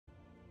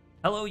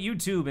Hello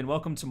YouTube and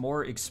welcome to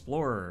more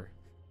Explorer.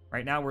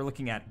 Right now we're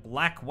looking at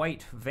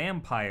black-white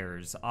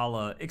vampires a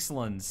la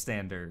Ixalan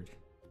standard,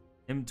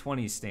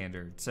 M20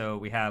 standard. So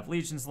we have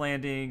Legion's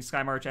Landing,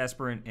 Skymarch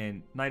Aspirant,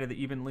 and Knight of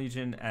the Even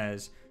Legion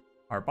as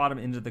our bottom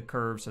end of the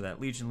curve so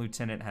that Legion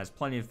Lieutenant has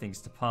plenty of things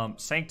to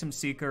pump. Sanctum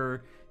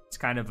Seeker, it's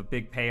kind of a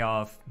big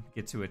payoff.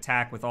 Get to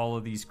attack with all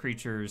of these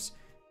creatures,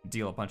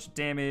 deal a bunch of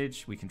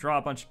damage. We can draw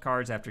a bunch of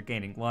cards after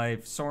gaining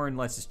life. Sorin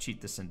lets us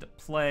cheat this into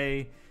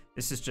play.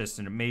 This is just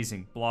an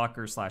amazing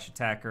blocker slash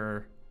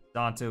attacker.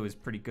 Danto is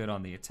pretty good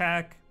on the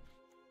attack.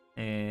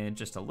 And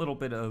just a little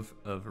bit of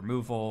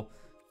removal.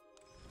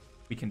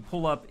 We can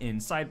pull up in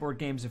sideboard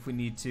games if we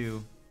need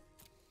to.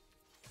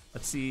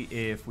 Let's see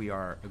if we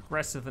are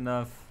aggressive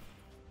enough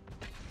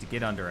to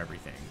get under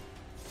everything.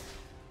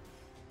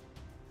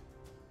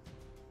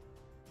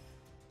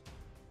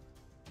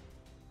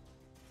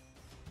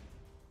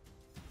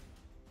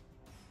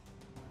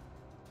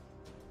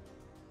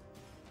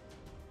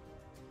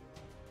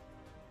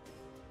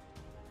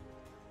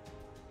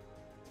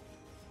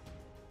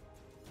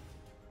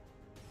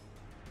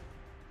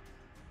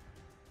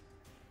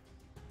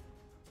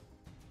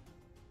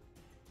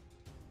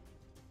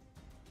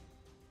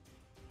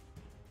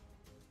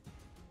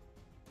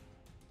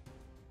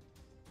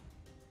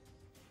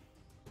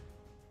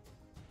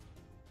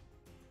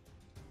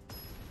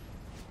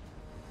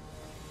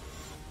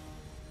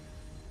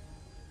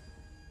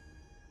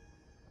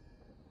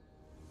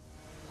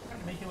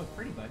 Make you look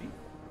pretty, buddy.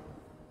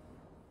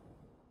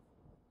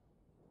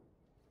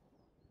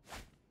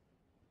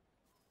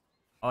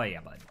 Oh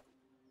yeah, bud.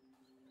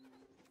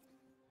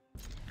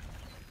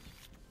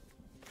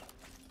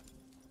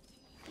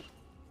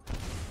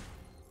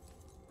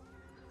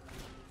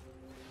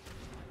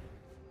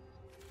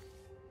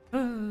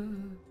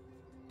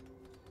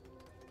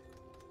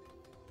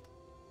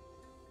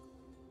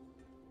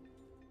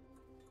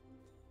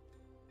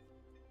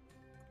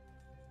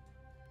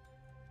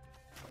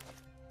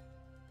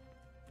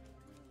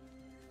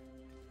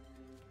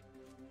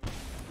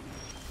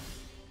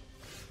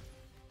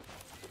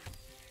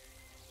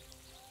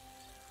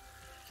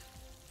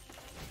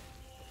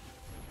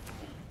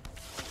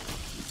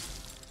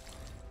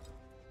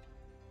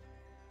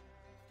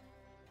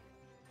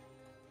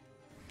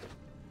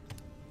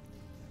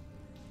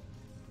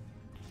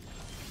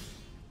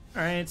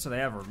 Alright, so they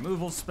have a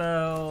removal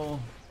spell.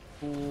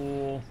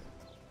 Cool.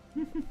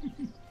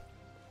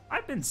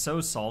 I've been so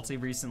salty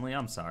recently,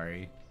 I'm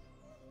sorry.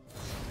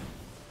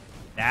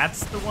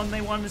 That's the one they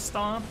wanted to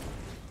stomp?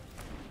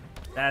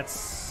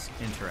 That's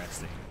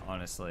interesting,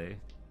 honestly.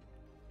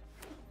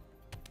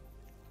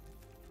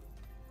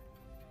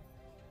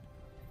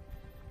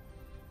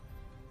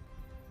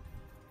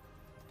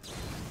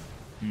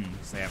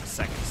 So they have a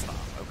second stomp,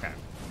 okay.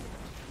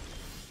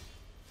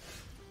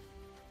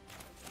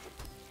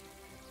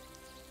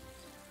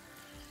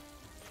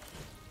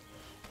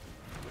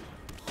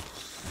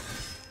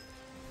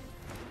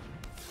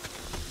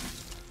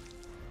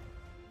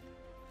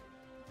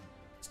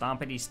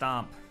 Stompity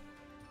stomp.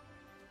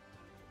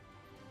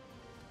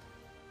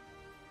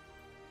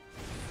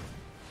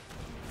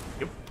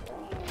 Yep.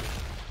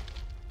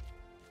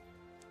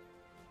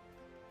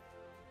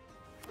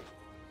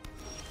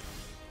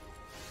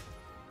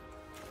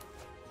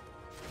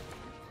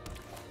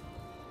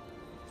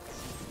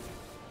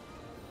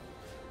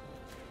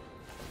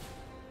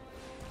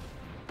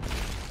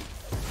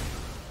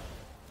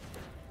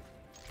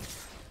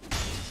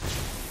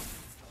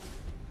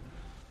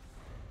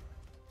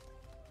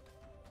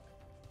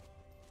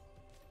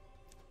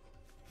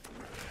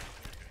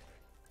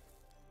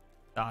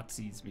 Dot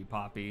sees me,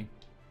 Poppy.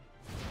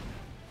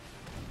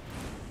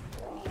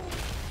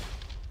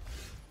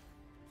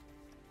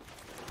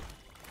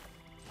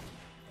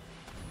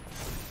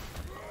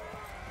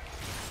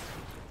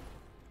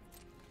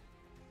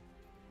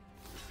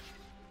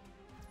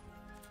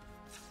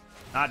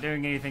 Not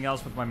doing anything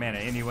else with my mana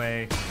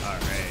anyway.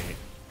 Alright.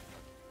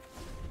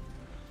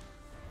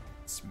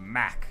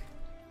 Smack.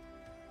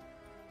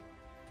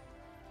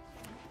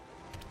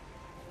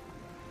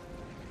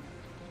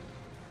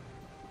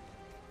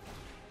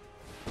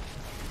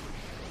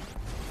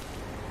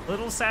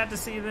 Little sad to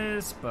see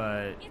this,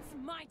 but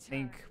I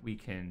think we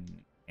can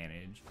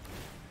manage.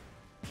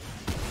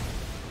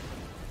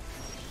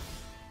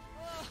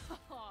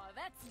 Oh,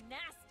 that's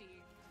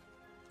nasty.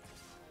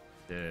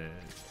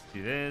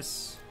 Do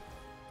this.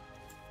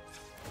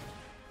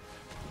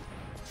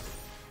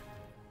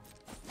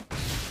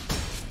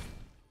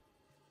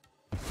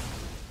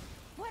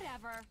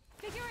 Whatever.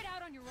 Figure it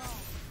out on your own.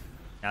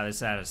 Now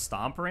this at a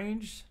stomp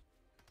range.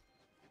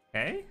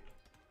 Okay.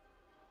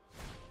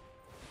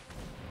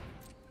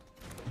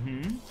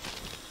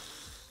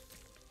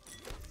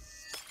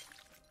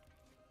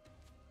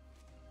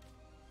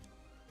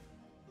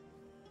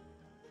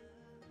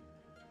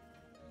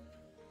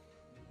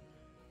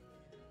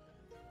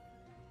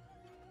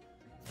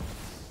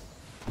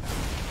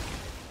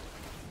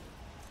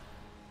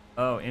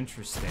 Oh,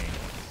 interesting.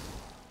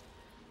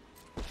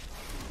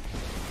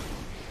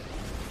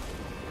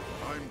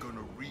 I'm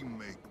gonna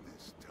remake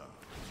this town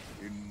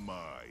in my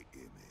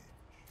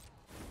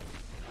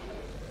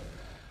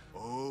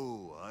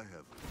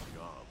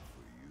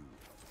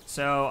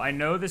So I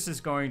know this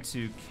is going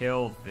to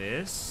kill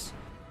this,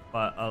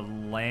 but a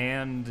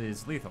land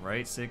is lethal,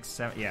 right? 6,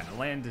 7. Yeah,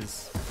 land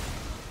is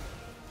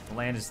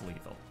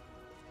lethal.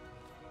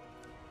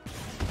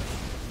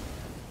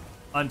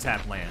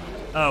 Untapped land.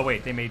 Oh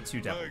wait, they made 2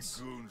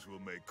 devils. My goons will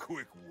make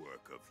quick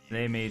work of you.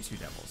 They made 2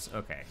 devils.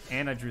 Okay,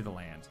 and I drew the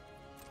land.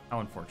 How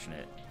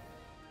unfortunate.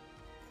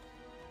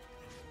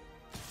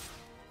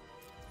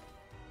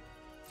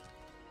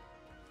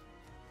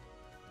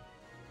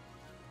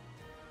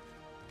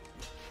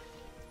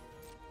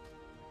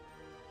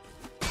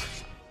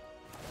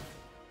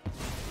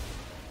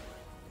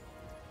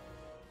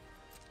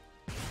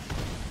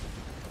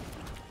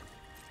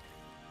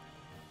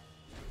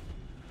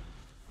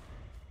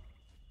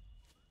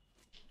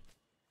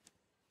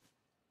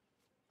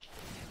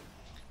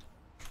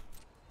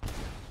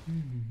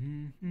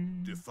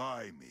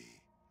 Defy me,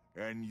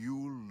 and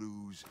you'll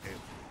lose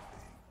everything.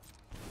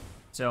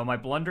 So my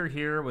blunder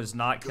here was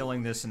not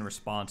killing this in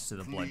response to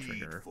the blood Plead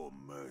trigger. for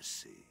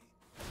mercy.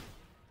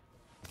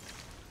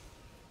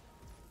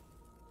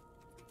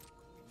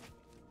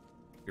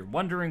 You're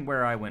wondering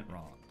where I went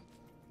wrong.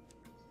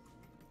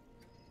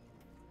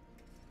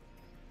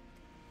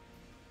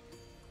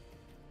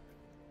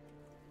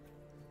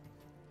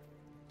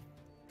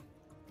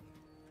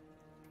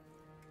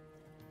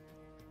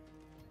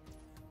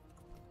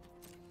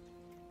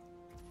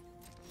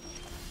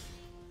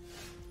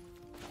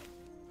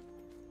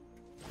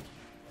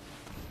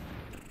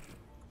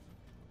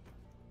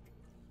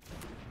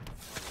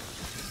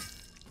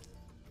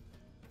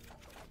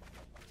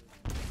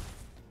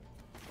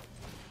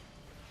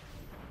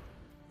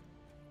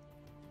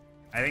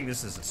 I think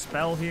this is a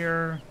spell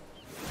here.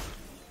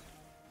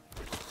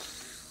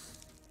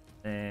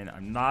 And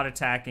I'm not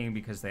attacking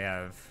because they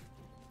have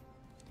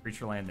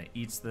creature land that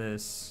eats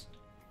this.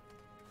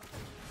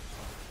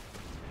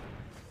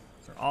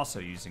 They're also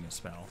using a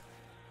spell.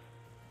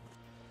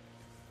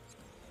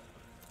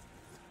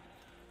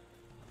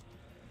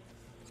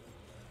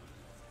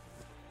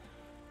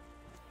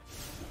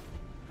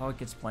 Oh, it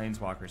gets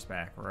planeswalkers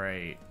back,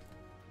 right.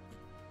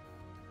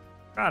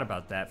 Forgot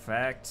about that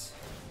fact.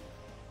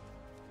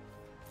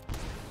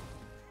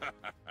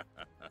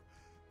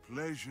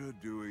 Pleasure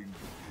doing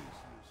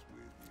business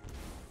with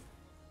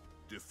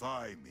you.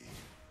 Defy me,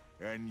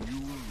 and you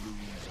will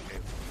lose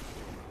everything.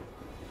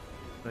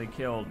 They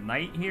killed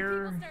Knight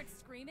here. People start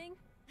screaming.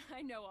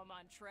 I know I'm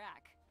on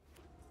track.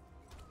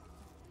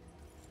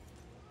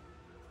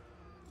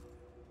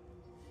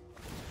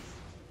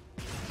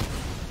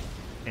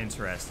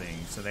 Interesting.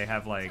 So they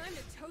have like Time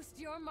to toast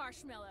your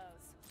marshmallows.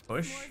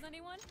 push. S'mores,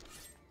 anyone?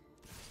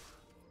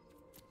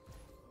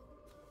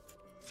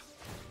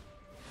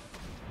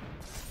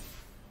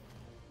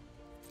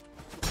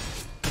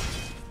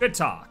 Good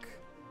talk.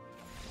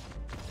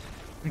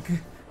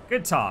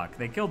 Good talk.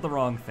 They killed the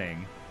wrong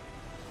thing.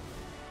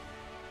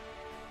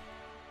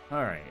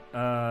 Alright,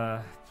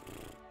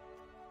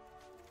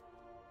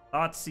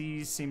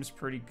 Thoughtseize seems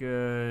pretty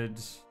good.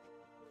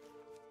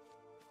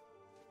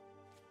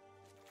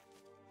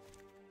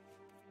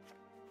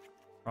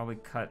 Probably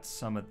cut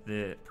some of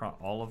the,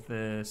 all of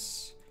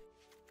this.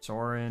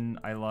 Sorin,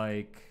 I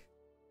like.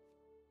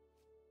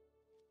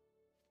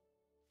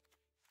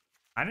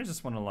 I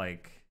just want to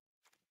like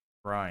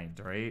grind,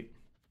 right?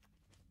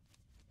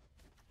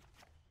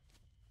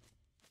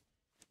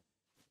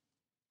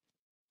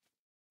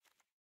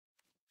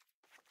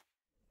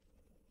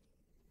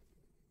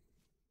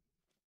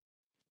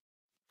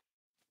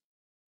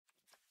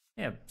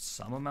 Yeah,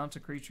 some amount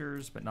of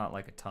creatures, but not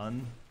like a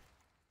ton.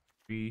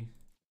 3.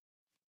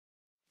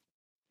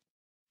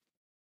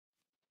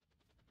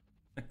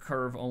 A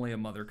curve only a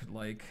mother could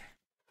like.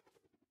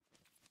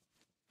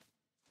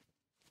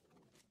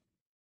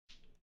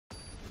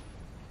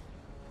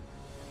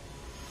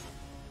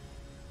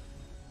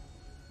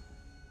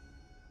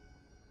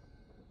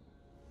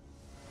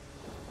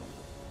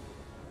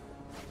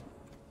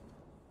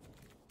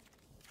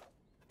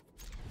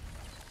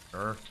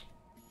 Sure.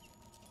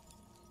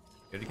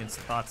 Good against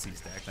the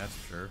Thoughtseize deck, that's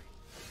for sure.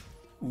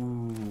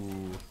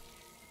 Ooh.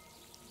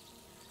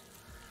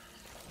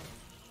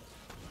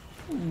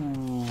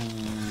 Ooh.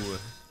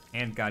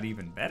 And got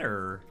even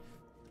better.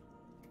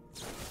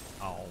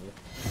 Oh.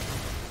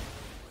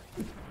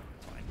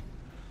 Fine.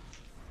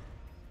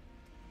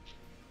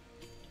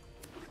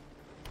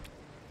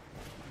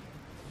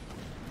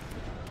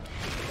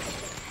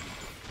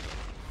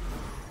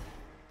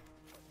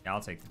 Yeah,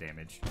 I'll take the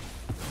damage.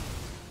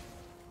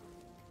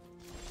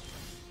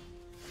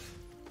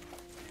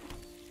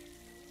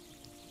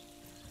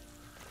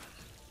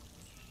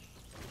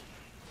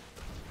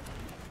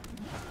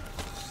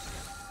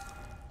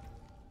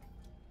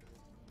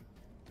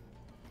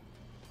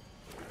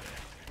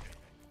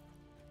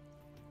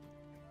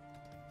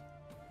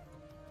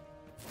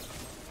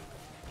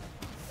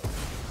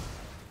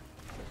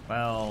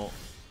 Well,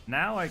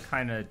 now I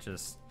kind of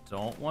just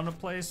don't want to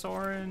play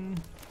Sorin.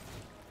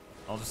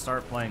 I'll just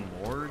start playing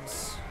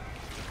Lords.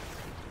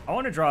 I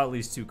want to draw at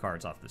least 2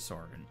 cards off the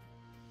Sorin.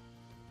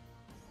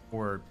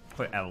 Or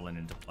put Evelyn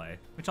into play,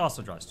 which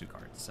also draws 2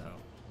 cards, so.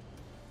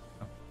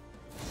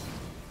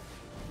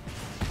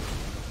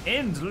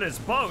 Endless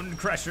bone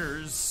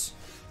crushers.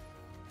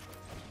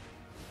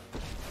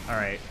 All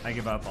right, I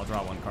give up. I'll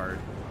draw one card.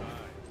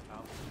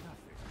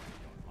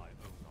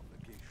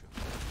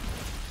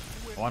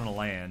 I want to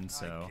land,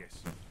 so.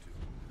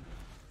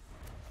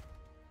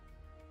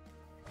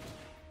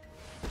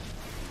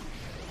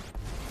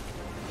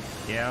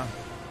 Yeah.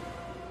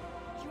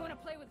 You want to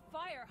play with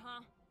fire,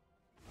 huh?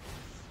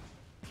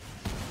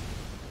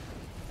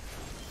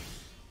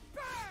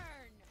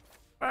 Burn!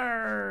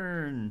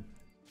 Burn!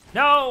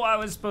 No, I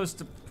was supposed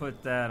to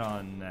put that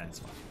on. That's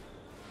fine.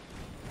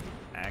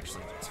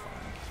 Actually, that's fine.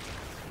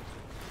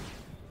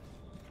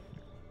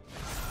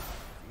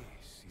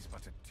 This is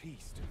but a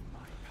taste of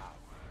my power.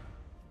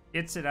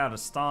 Gets it out of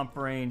stomp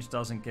range,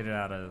 doesn't get it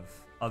out of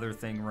other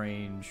thing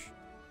range.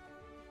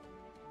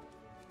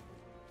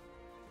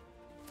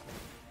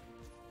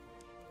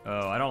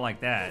 Oh, I don't like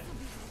that.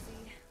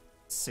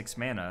 6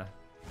 mana.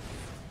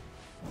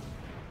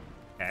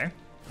 Okay.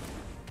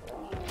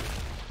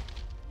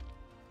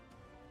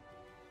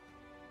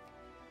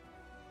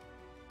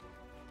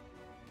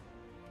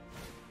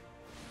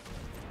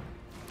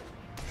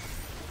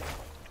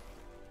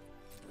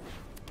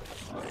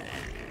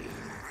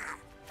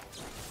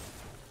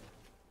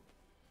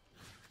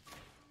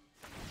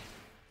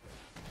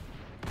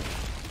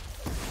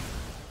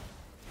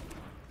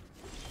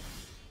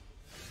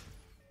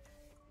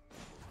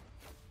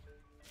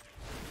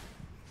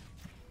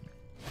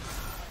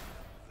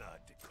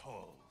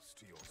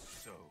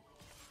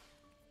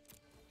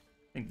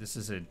 I think this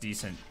is a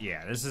decent,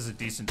 yeah, this is a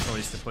decent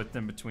choice to put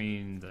them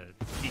between the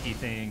Kiki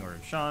thing or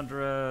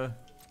Chandra.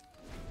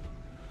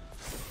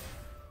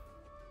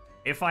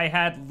 If I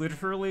had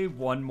literally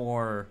one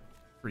more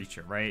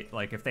creature, right?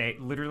 Like if they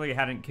literally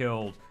hadn't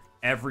killed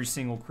every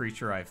single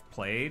creature I've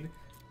played,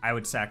 I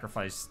would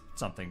sacrifice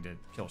something to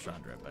kill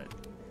Chandra, but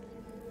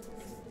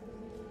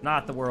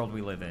not the world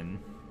we live in.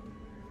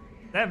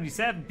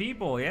 77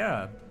 people,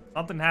 yeah.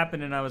 Something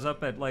happened and I was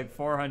up at like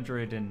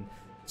 400 and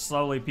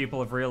slowly people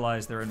have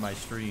realized they're in my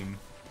stream.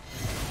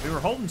 We were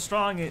holding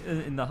strong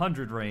in the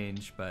 100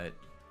 range, but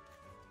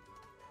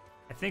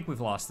I think we've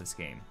lost this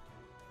game.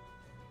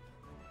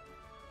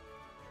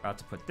 About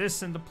to put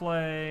this into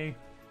play.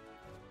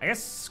 I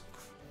guess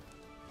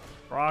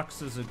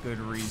Crocs is a good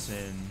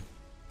reason.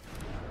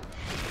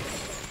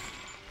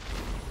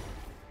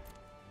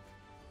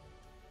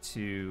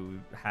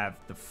 To have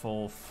the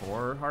full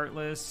 4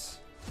 Heartless.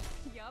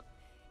 Yup,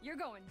 you're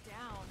going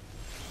down.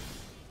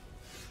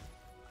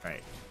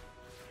 Right.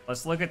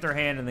 Let's look at their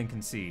hand and then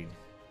concede.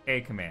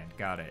 A command.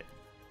 Got it.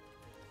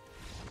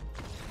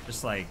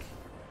 Just like...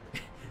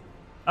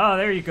 Oh,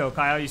 there you go,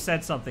 Kyle. You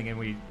said something and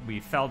we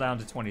fell down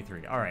to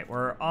 23. All right,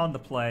 we're on the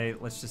play.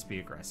 Let's just be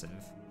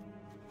aggressive.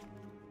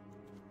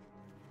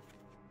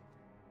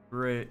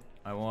 Screw it.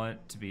 I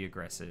want to be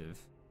aggressive.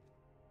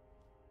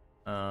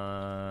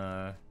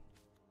 No.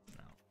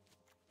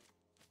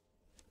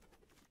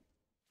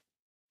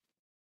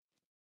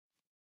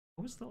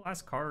 What was the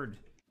last card?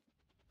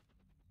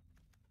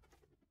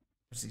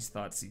 These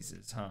thought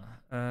seizes, huh?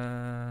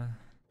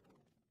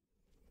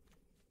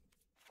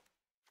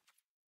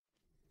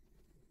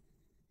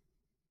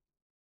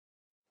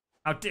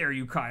 How dare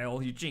you,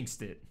 Kyle? You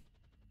jinxed it.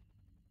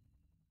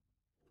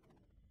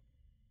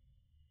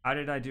 How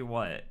did I do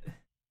what?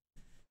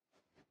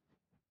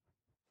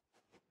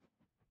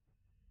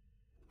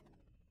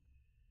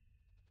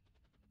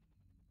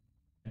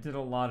 I did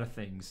a lot of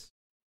things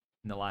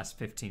in the last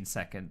 15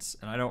 seconds,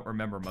 and I don't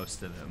remember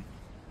most of them.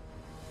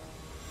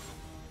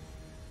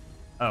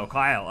 Oh,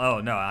 Kyle.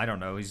 Oh, no, I don't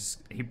know.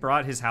 He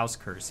brought his house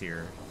curse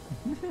here.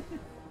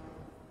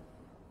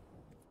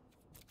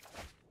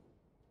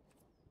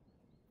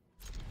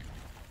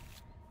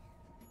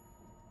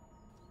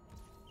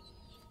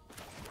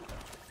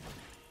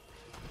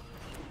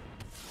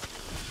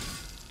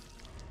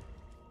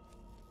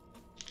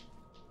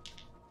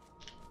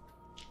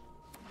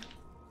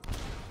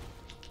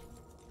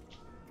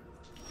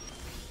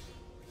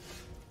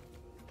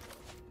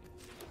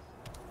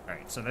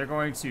 So they're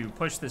going to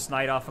push this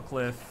knight off a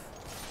cliff.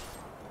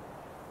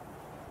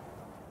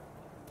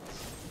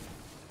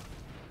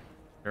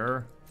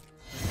 Sure.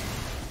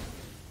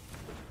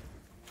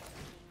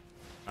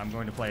 I'm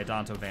going to play a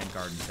Danto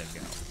Vanguard instead. Go.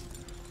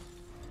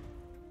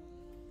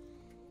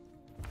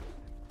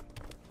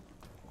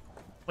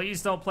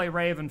 Please don't play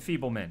Ray of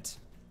Enfeeblement.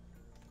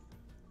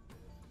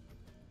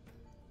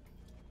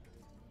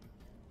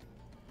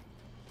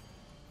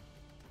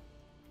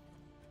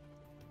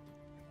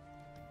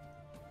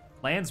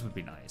 Lands would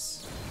be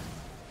nice.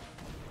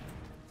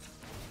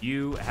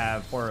 You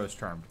have Boros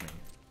charmed me.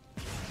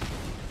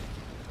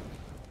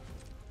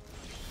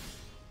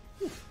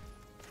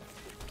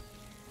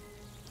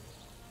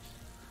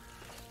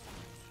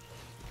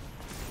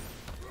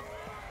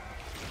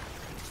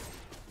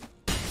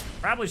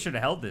 Probably should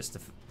have held this to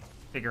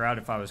figure out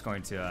if I was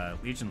going to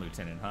Legion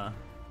Lieutenant, huh?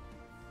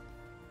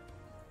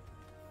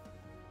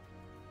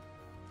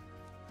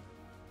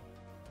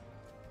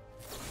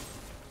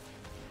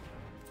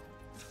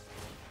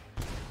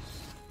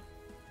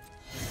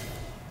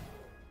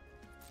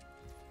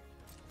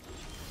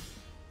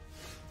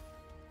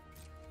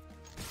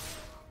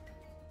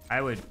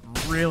 I would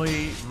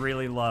really,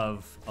 really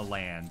love a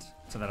land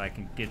so that I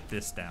can get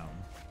this down.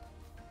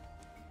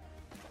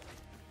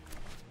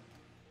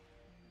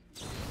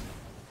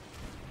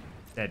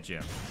 Dead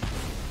Jim.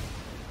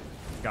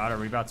 God, are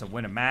we about to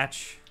win a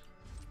match?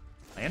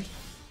 Land?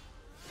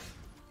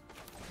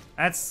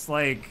 That's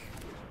like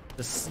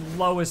the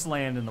slowest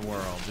land in the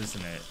world,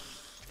 isn't it?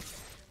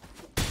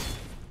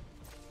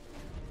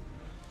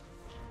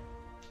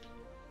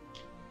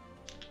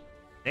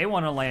 They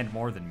want to land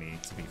more than me,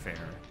 to be fair.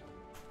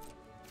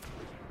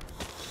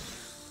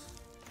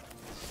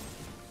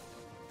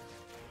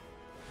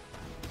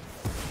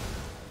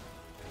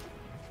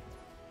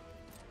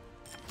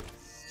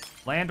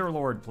 Land or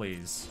lord,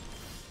 please.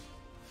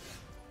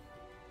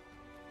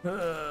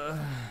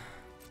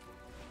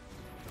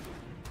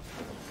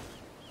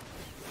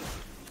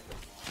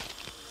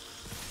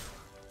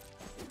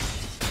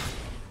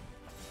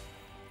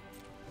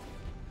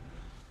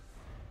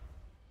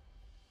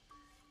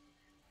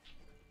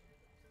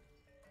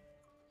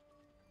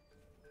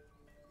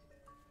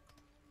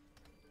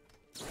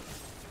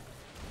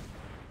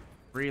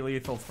 Three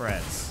lethal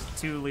threats.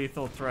 2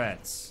 lethal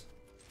threats.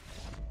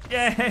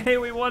 Yay,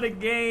 we won a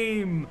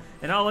game!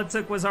 And all it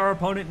took was our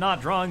opponent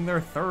not drawing their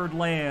 3rd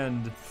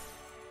land.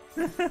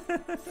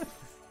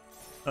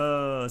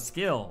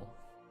 Skill.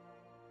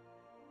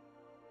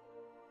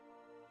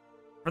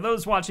 For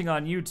those watching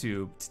on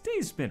YouTube,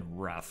 today's been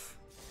rough.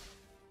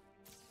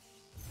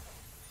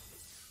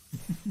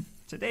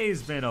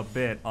 Today's been a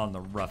bit on the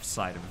rough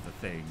side of the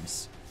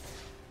things.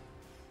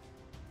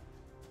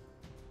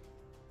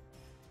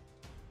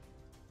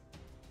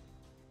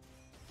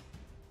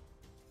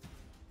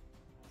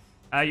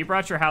 You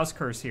brought your house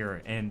curse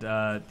here, and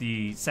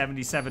the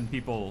 77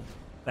 people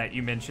that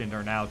you mentioned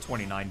are now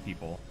 29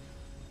 people.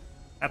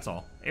 That's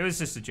all. It was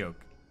just a joke.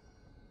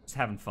 Just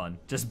having fun.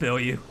 Just bill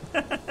you.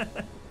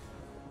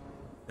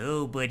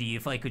 Oh, buddy,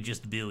 if I could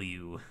just bill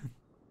you.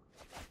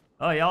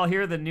 Oh, y'all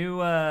hear the new,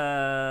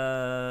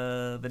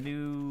 wow,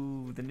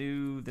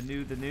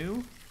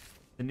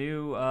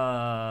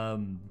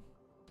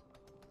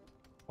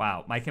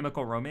 My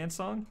Chemical Romance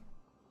song?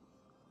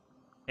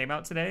 Came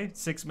out today,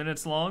 6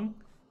 minutes long.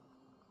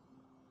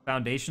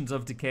 Foundations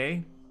of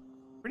Decay.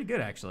 Pretty good,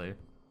 actually.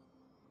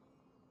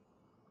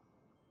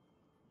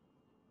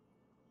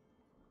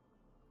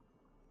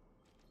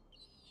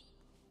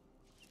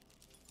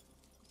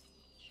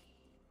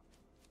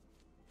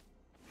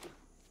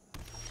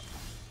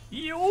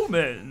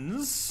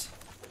 Humans?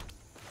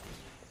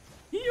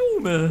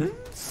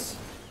 Humans?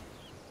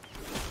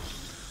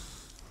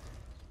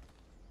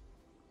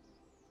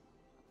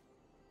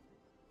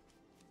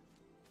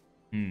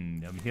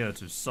 I'm here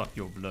to suck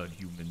your blood,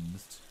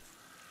 humans.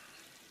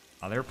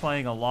 They're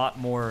playing a lot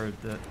more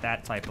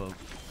that type of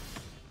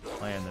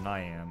land than I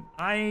am.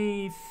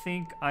 I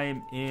think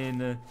I'm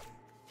in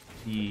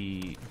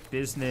the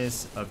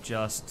business of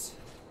just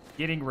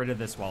getting rid of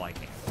this while I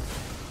can.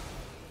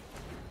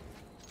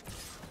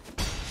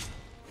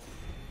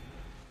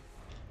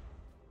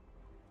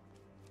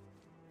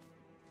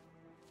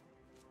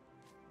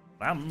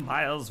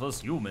 Vampires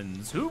vs.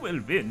 humans. Who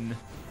will win?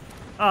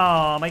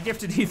 Oh, my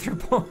Gifted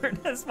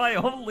Aetherborn is my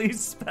only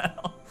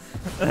spell.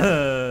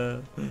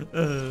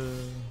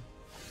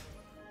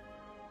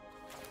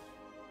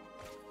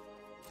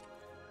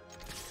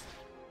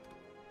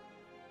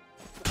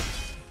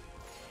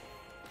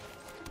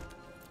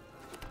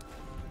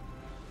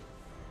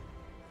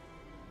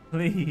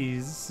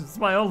 Please, it's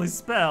my only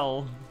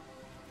spell.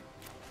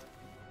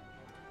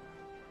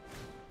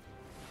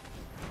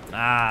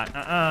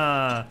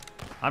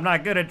 I'm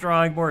not good at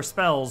drawing more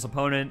spells,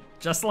 opponent.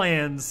 Just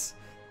lands.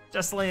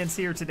 Just lands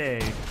here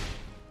today.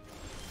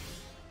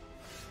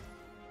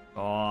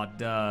 Oh,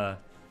 duh.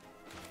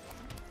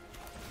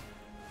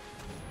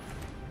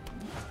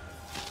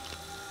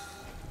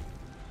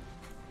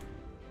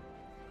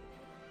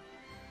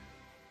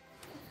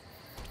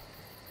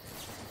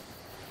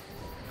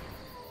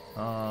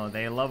 Oh,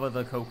 they love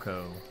the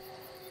cocoa.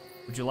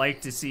 Would you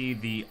like to see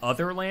the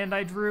other land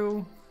I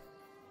drew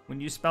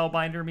when you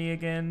Spellbinder me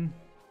again?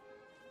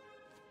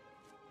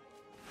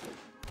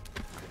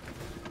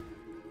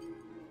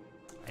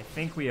 I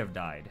think we have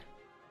died.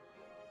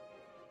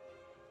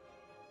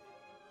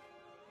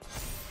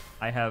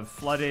 I have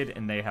flooded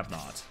and they have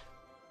not.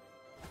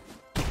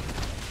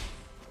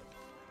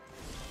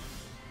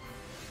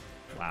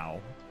 Wow.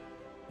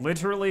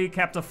 Literally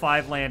kept a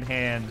 5-land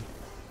hand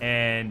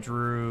and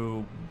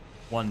drew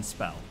 1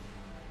 spell.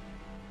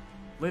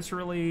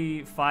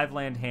 Literally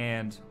 5-land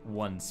hand,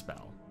 1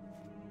 spell.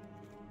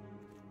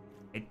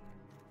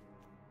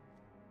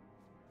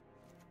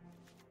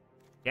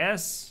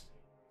 Yes.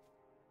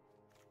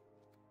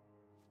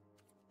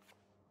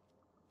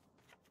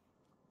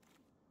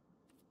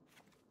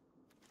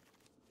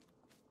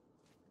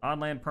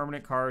 On-land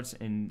permanent cards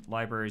in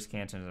libraries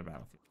can't enter the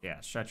battlefield.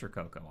 Yeah, shut your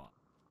cocoa off.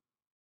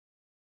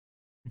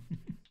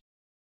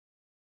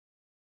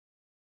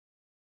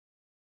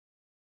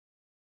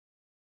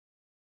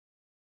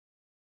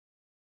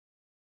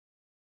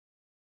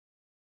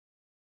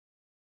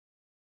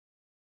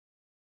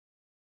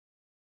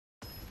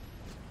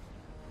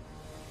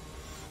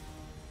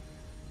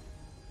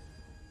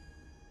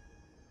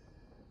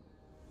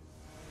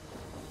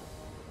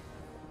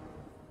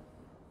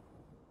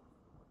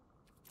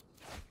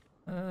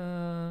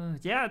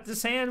 Yeah,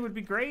 this hand would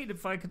be great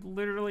if I could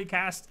literally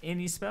cast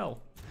any spell.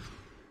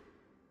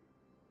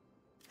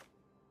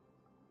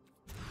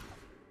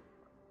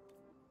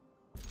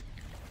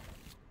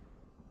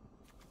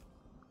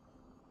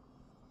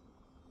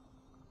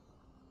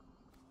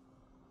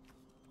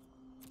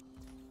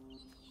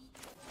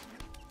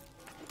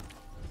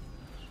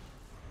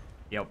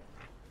 Yep.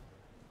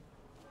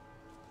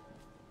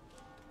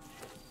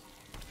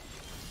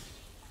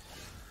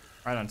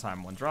 Right on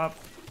time, 1 drop.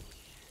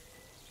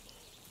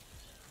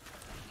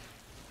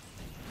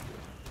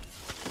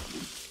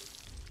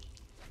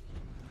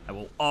 I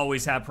will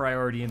always have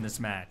priority in this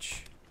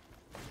match.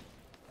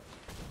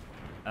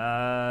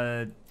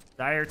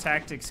 Dire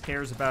Tactics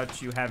cares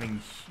about you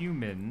having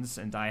humans,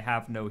 and I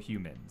have no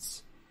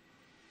humans.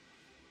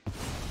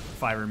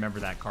 If I remember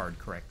that card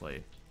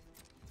correctly.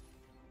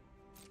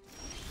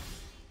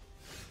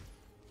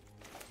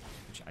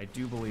 Which I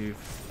do believe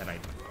that I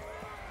do.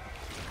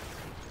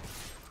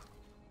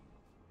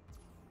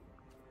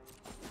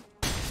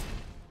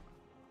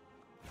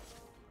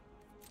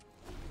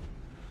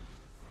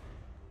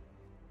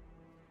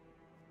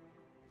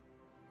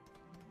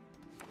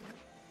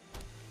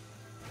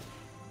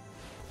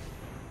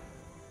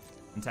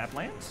 Untap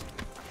lands.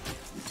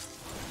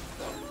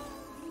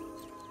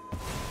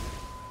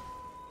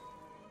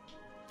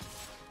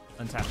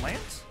 Untap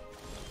lands.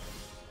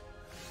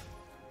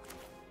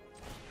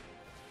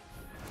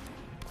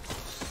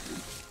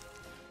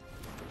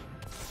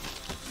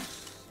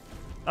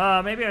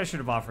 Maybe I should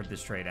have offered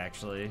this trade,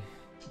 actually.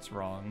 It's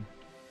wrong.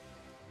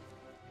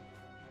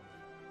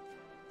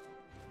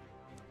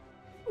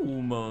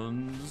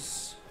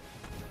 Humans.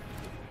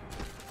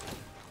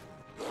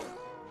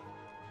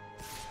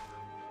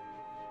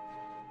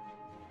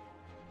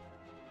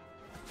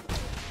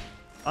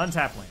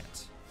 Untap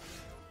lands.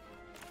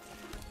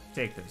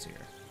 Take those here.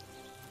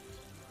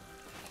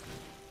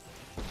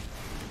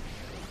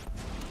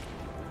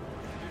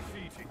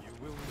 Defeating you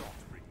will not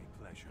bring me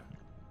pleasure.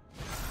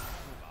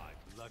 My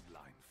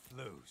bloodline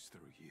flows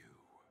through you.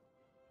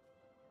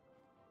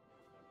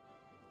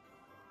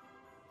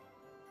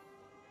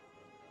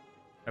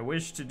 I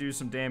wish to do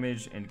some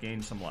damage and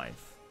gain some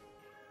life.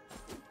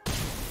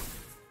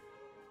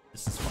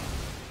 This is fun.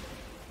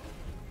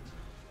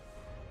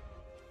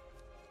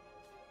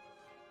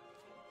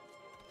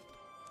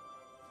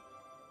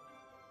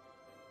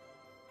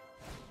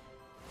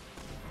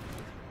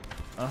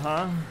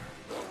 Uh-huh.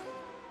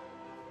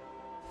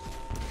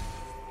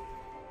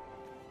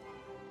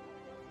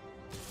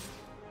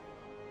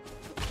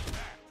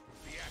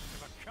 The act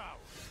of a coward.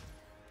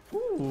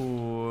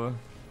 Ooh.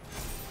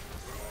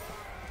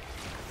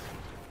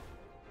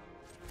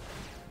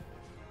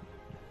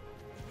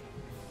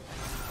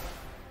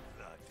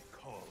 Blood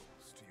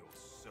calls to your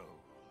soul.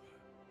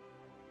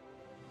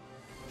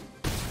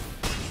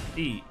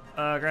 Be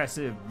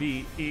aggressive.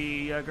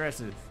 Be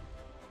aggressive.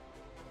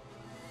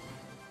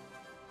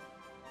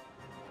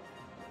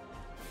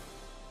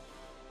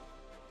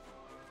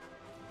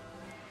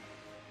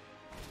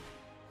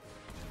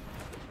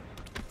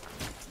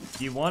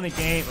 You want a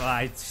game?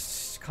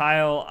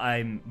 Kyle,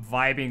 I'm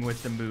vibing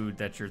with the mood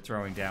that you're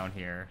throwing down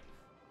here.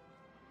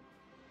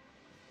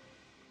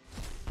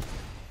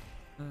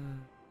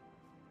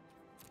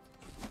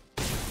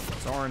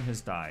 Sorin has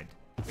died.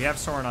 We have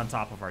Sorin on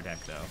top of our deck,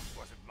 though.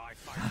 Wasn't my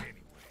fight anyway.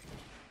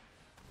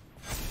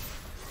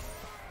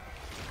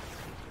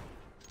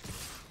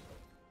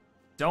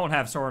 Don't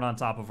have Sorin on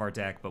top of our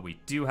deck, but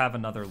we do have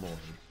another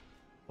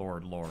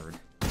Lord. Lord.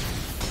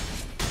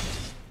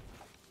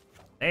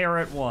 They are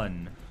at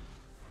 1.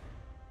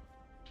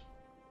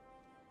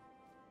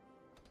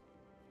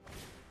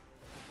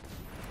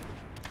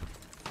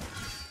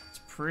 It's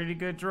a pretty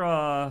good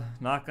draw,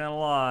 not gonna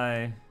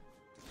lie.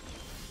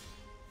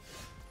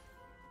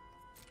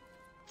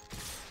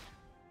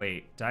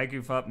 Wait, did I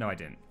goof up? No, I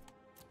didn't.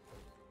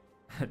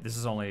 This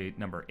is only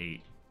number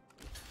 8.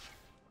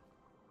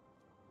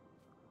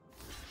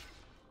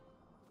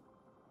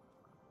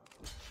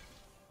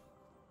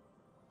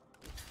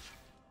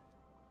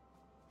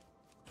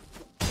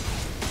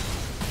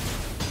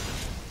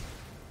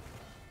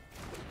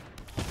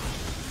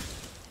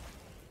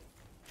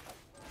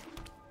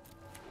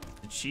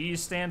 The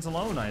cheese stands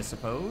alone, I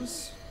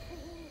suppose.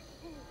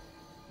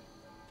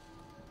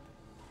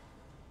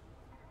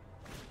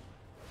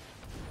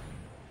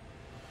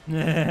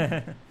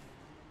 I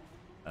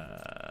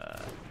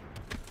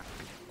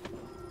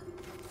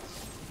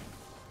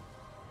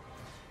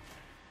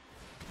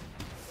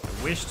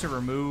wish to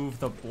remove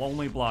the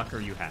only blocker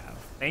you have.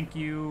 Thank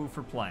you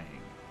for playing.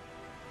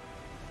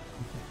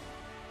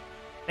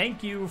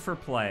 Thank you for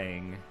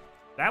playing.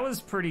 That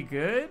was pretty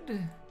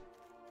good.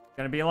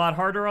 Gonna be a lot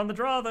harder on the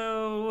draw,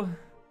 though.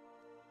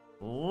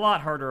 A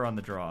lot harder on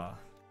the draw.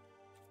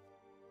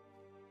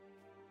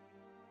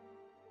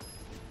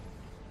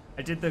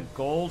 I did the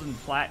gold and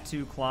plat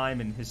 2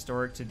 climb in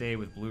Historic today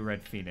with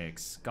Blue-Red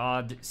Phoenix.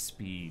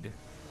 Godspeed.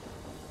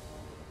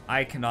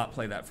 I cannot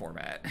play that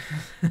format.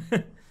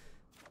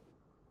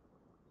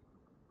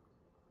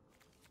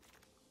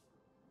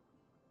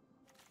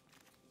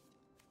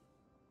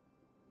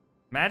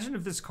 Imagine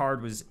if this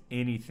card was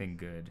anything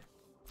good.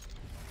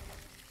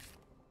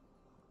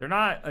 They're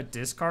not a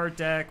discard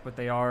deck, but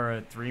they are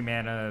a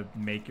 3-mana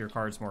make your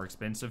cards more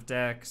expensive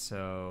deck,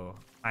 so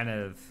kind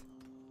of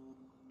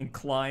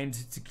inclined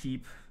to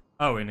keep...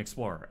 Oh, an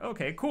Explorer.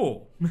 Okay,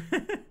 cool.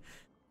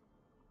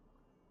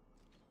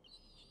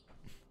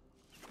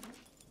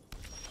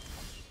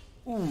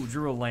 Ooh,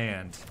 drew a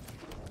land.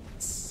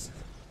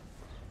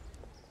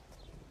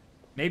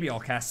 Maybe I'll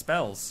cast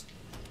spells.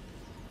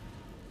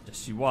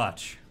 Just you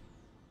watch.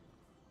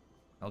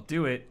 I'll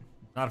do it.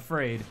 Not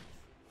afraid.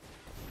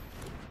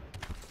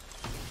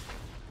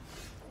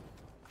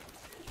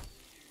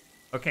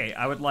 Okay,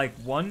 I would like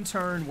one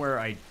turn where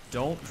I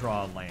don't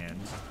draw land,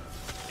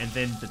 and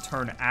then the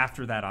turn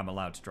after that I'm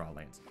allowed to draw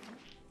lands.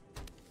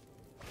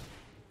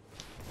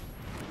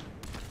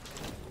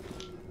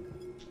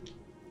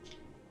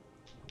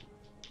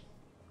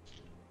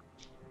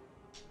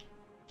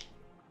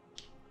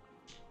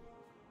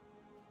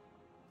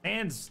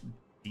 Stands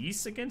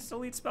decent against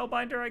Elite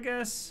Spellbinder, I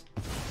guess.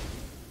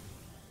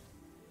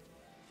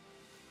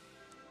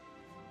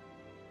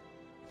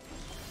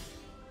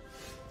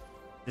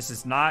 This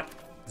is not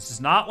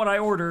what I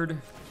ordered.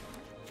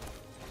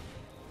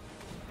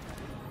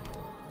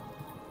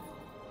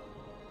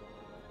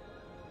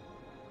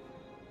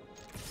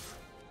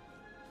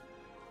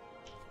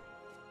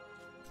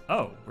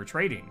 Oh, we're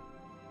trading.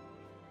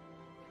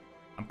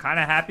 I'm kind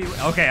of happy.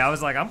 Okay, I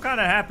was like, I'm kind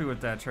of happy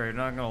with that trade,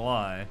 not gonna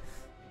lie.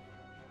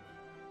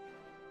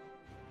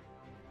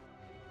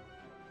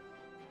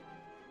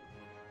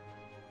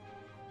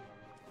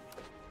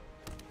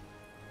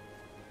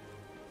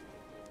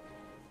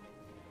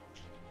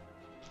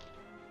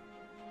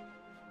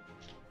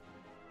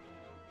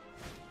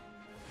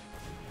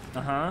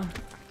 Uh-huh.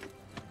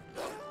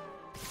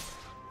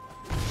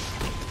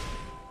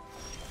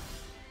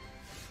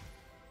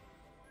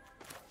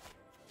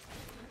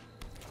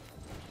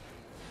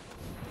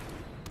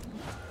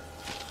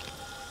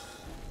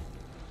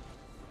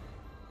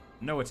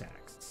 No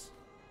attacks.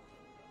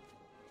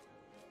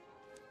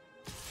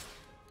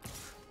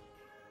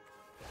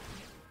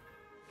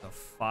 A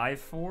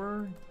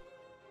 5/4?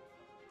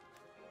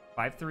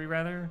 5/3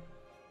 rather?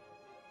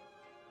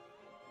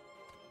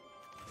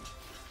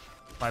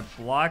 If I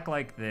block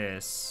like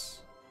this...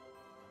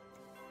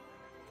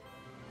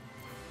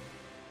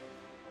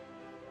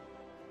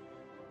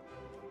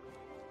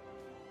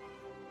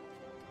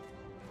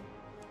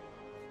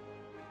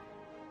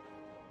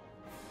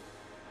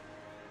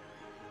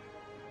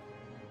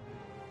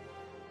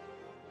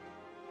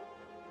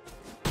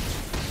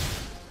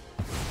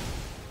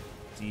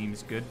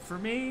 Seems good for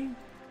me.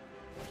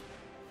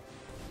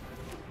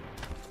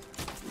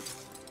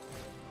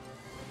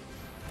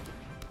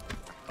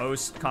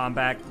 Post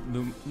combat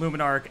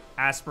Luminarch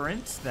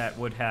Aspirant that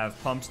would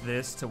have pumped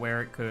this to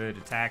where it could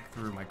attack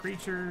through my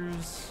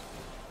creatures.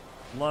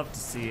 Love to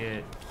see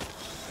it.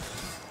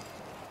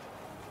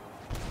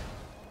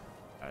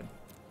 God.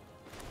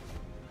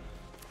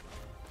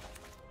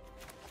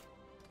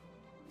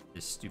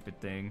 This stupid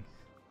thing.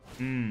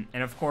 And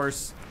of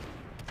course,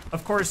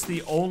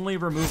 the only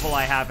removal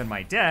I have in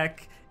my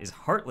deck is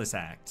Heartless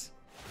Act.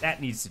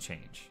 That needs to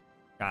change.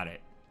 Got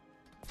it.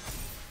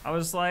 I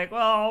was like,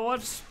 well,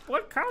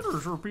 what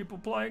counters are people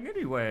playing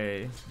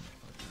anyway?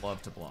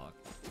 Love to block.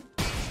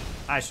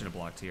 I should have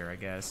blocked here, I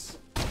guess.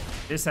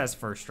 This has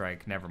first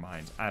strike. Never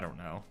mind. I don't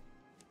know.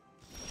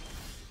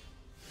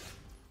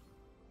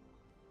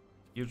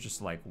 You're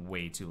just like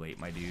way too late,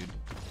 my dude.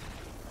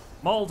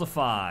 Mull to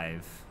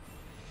 5.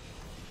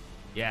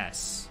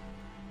 Yes.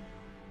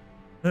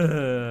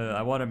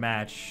 I want to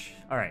match.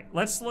 All right,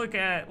 let's look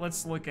at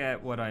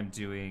what I'm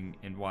doing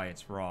and why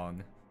it's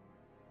wrong.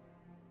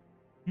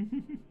 I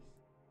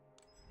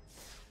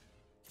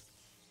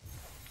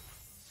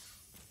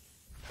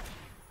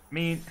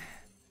mean,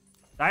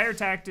 Dire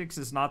Tactics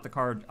is not the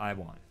card I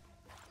want.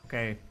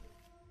 Okay,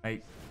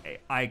 I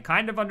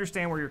kind of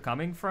understand where you're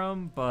coming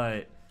from,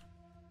 but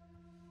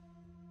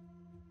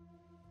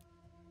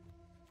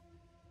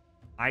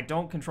I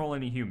don't control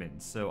any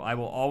humans, so I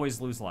will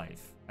always lose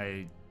life.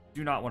 I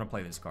do not want to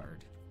play this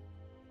card,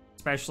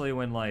 especially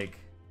when like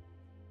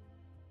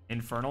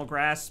Infernal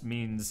Grasp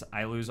means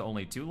I lose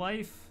only 2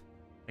 life.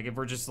 Like if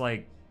we're just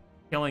like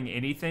killing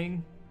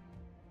anything,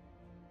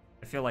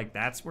 I feel like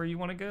that's where you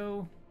want to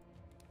go.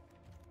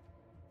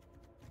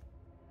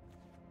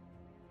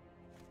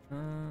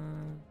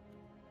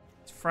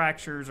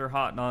 Fractures are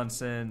hot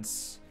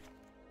nonsense.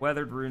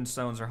 Weathered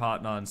Runestones are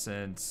hot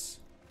nonsense.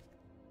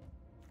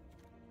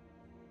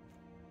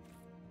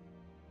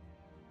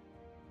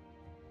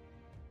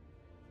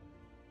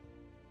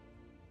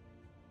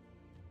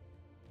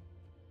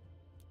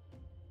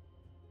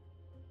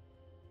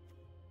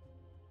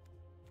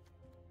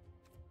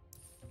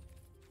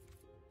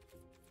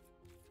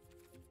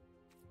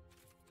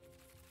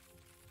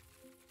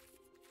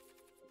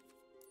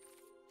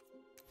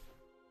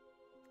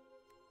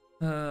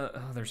 Oh,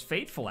 there's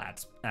Fateful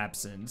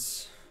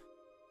Absence.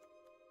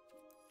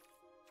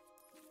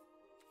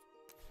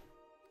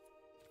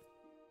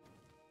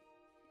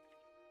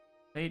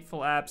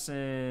 Fateful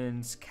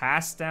Absence.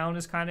 Cast Down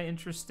is kind of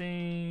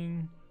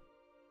interesting.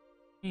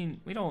 I mean,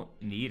 we don't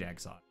need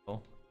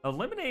Exile.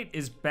 Eliminate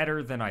is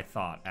better than I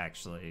thought,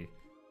 actually.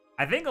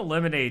 I think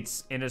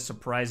Eliminate's in a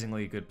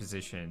surprisingly good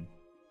position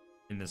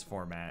in this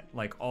format.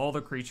 Like, all the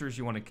creatures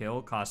you want to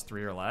kill cost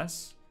 3 or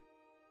less.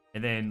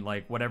 And then,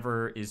 like,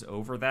 whatever is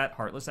over that,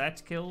 Heartless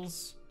Act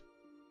kills.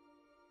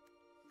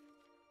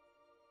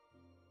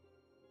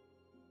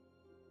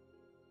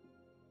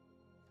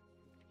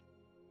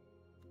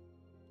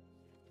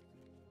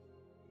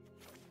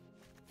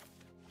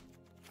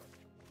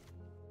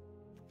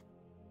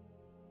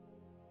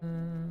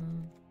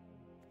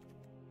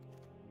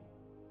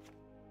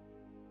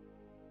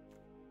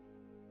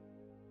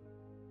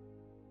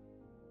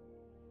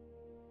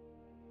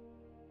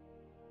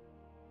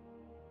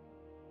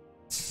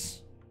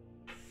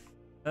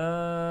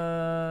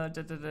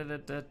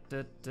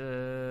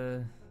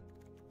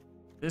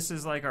 This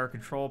is like our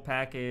control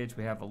package.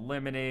 We have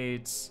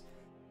Eliminates.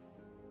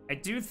 I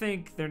do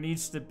think there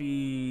needs to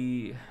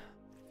be...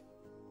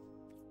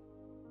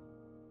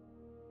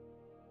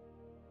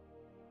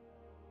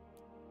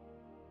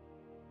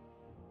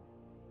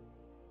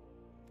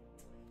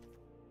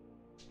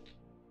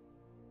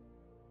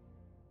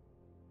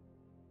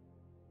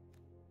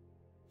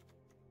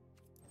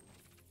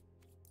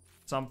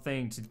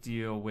 something to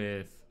deal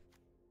with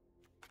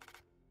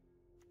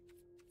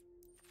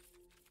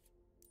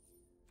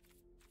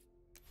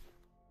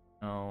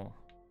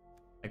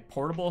like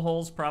Portable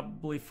Hull's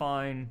probably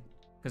fine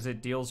because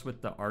it deals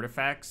with the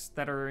artifacts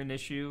that are an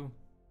issue.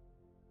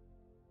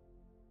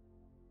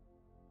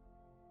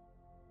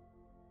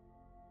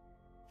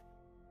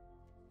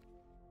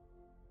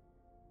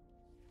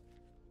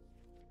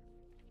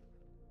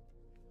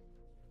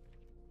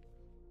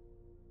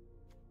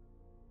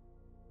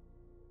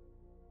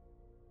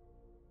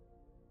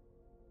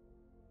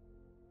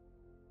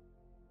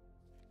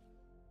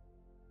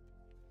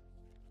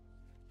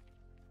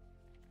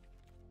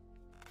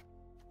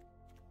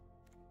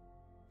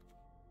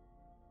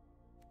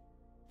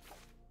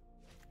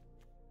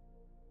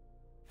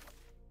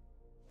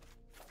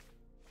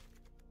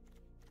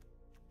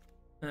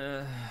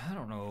 I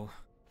don't know.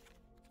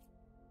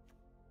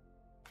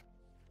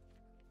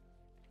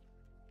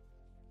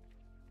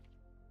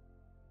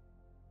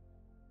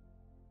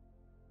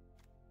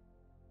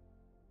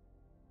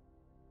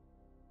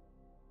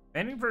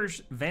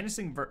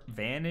 Vanishing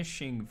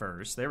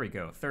Verse. There we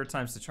go. Third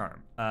time's the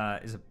charm.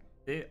 Is a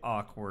bit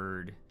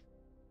awkward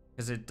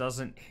because it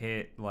doesn't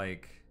hit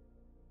like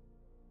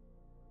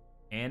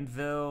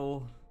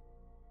Anvil.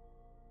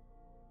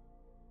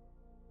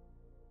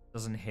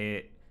 Doesn't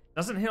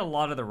hit a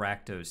lot of the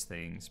Rakdos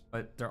things,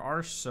 but there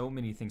are so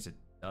many things it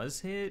does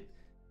hit.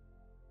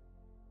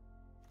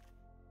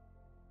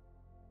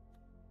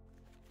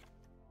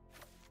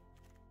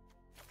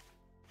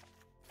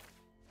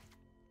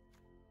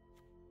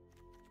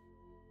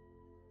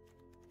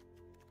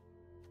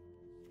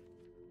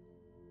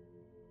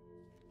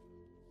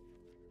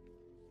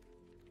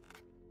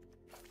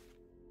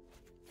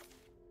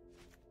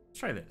 Let's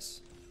try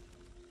this.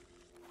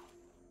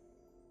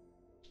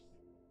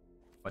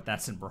 But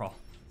that's in Brawl.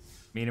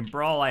 I mean, in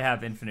Brawl, I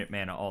have infinite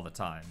mana all the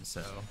time,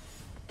 so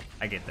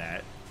I get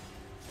that.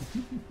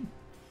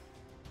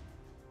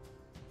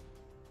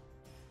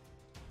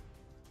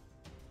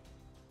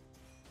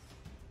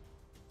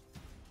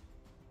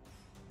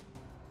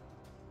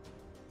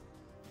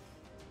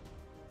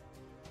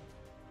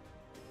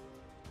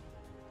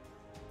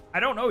 I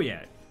don't know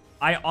yet.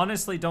 I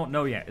honestly don't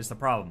know yet is the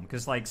problem,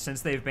 because like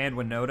since they've banned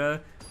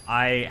Winota,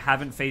 I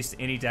haven't faced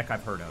any deck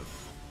I've heard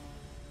of.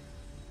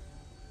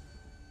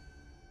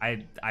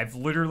 I've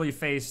literally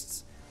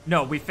faced...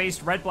 No, we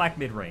faced red-black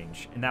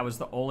mid-range, and that was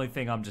the only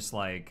thing I'm just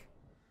like...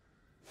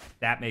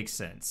 That makes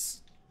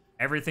sense.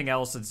 Everything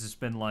else has just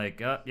been like,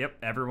 yep,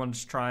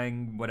 everyone's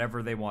trying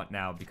whatever they want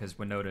now because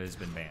Winota has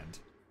been banned.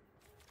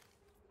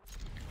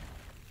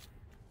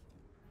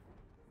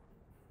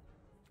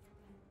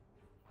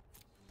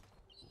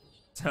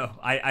 So,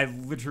 I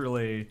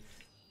literally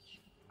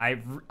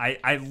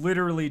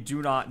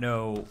do not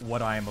know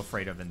what I am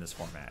afraid of in this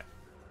format.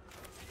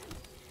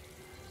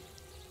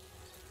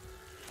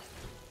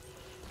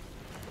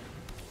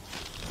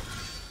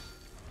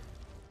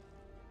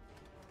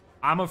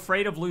 I'm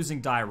afraid of losing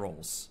die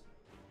rolls.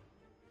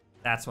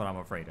 That's what I'm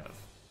afraid of.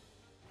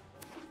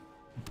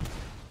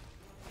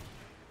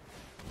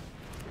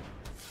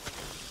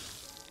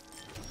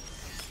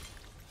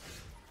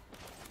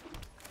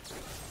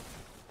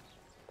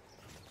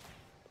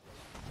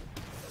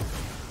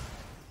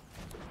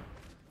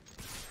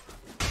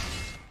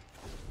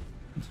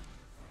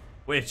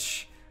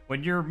 Which,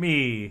 when you're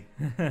me,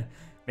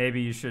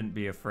 maybe you shouldn't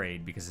be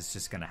afraid because it's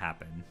just gonna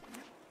happen.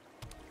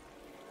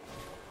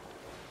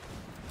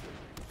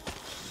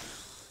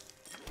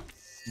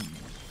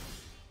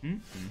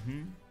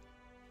 Mm-hmm.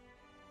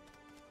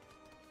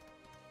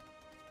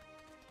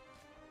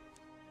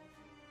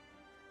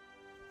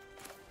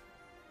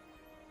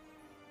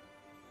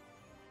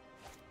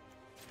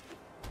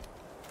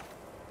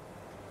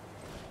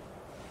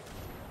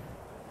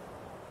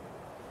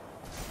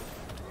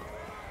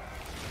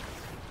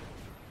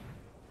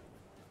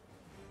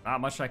 Not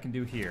much I can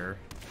do here.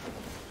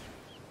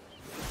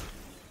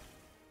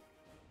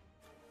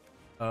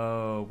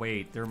 Oh,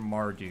 wait, they're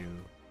Mardu.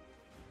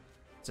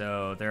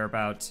 So they're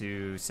about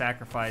to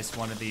sacrifice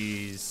one of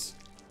these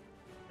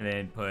and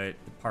then put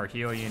the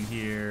Parhelion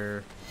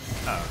here.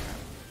 Oh, okay.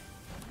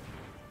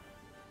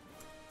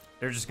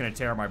 They're just gonna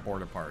tear my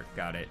board apart.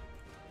 Got it.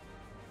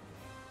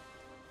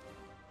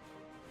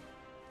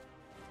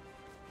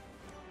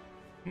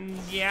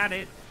 Got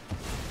it.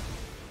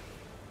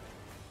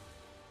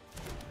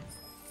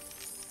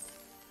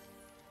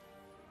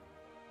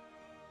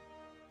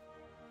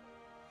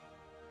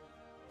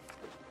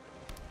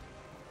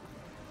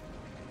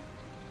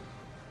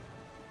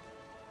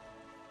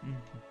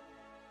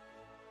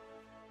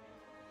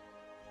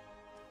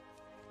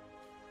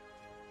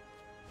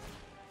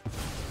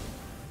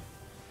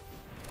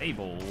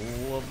 Fable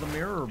of the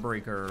Mirror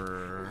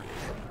Breaker.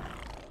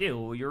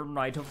 Kill your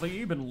Knight of the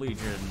Eben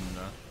Legion.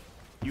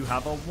 You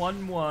have a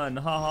 1/1.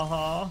 Ha ha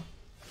ha.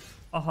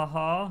 Ha ha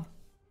ha.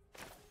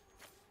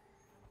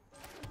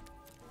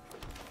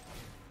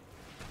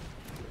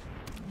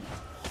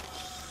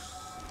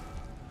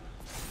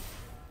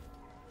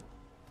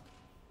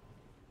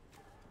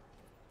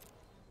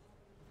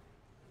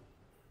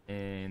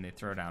 And they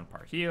throw down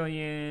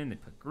Parhelion. They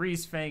put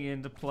Greasefang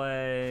into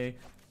play.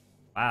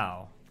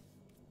 Wow.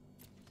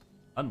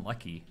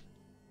 Unlucky.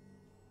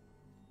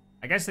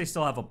 I guess they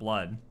still have a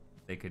blood.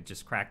 They could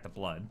just crack the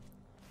blood.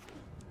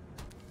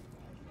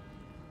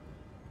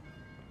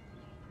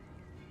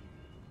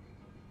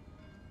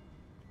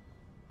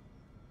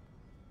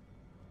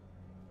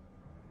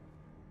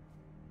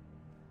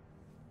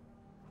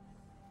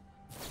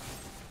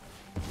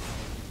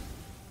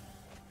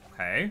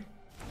 Okay.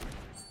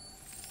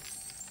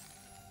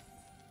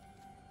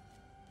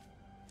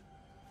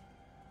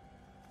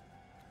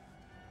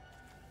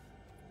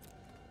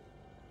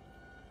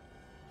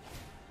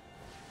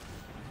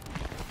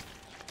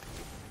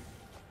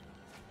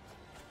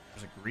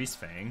 There's a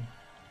Greasefang.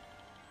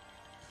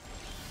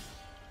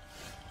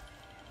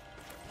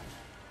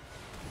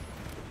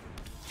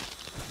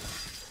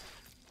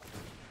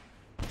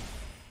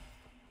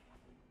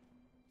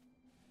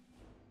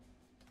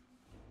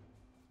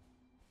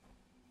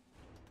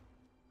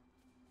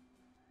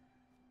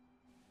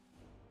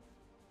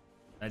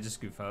 I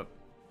just goof up.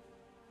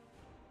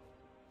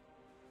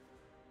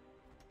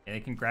 Yeah,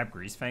 they can grab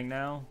Greasefang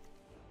now.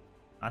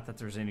 Not that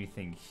there's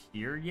anything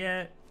here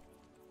yet.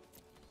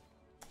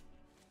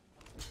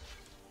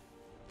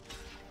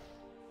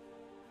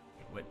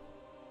 Wait, what?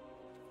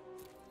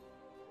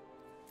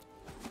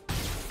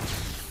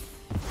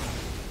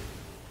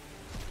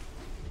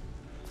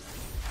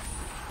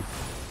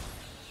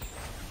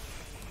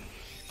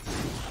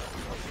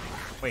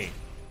 Wait.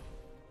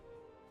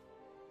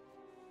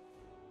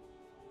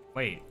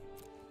 Wait.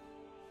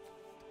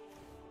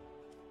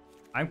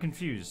 I'm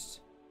confused.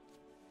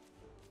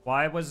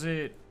 Why was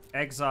it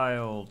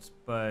exiled,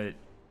 but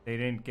they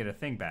didn't get a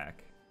thing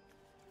back?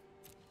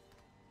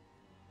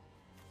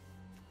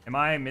 Am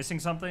I missing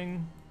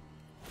something?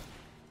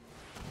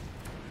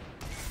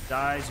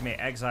 Dies, you may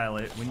exile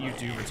it. When you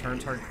do, return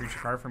target creature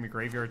card from your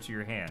graveyard to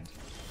your hand.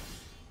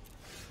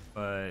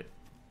 But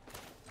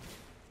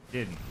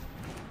didn't.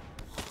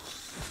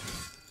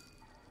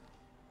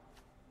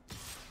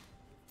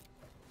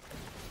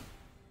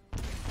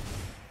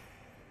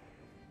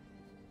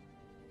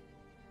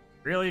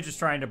 Really just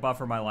trying to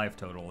buffer my life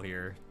total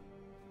here.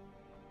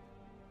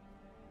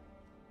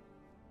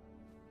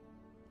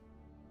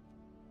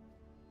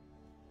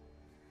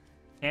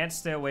 Can't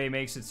stay away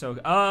makes it so...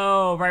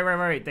 Oh,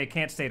 right. They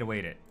can't stay to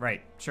wait it.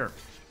 Right, sure.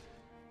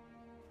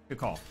 Good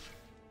call.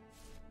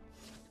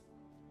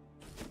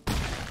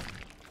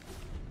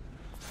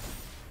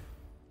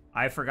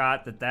 I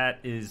forgot that that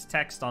is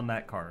text on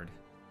that card.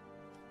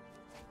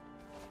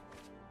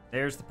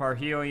 There's the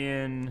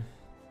Parhelion.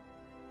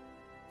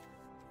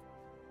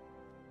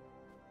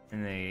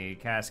 And they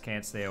cast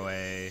Can't Stay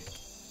Away.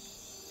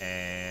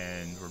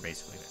 And we're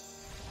basically there.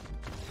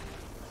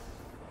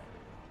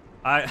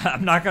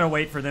 I'm not going to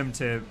wait for them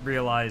to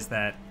realize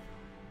that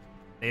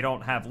they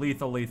don't have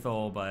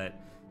lethal, but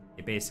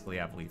they basically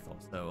have lethal.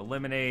 So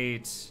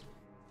eliminate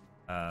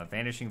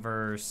Vanishing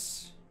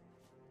Verse.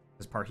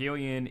 Because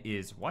Parhelion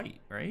is white,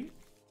 right?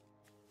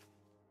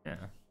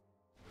 Yeah.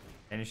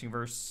 Vanishing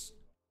Verse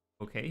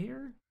okay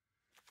here?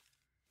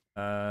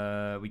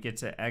 We get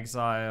to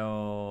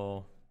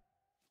exile...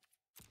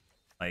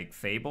 like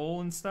Fable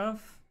and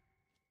stuff.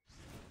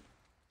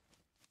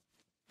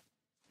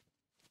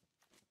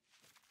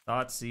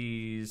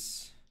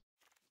 Thoughtseize.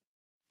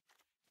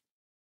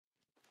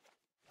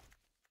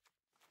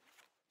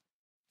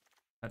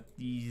 Cut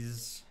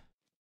these.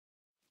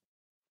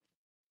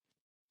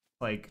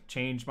 Like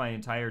change my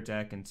entire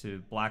deck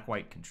into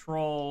black-white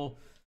control.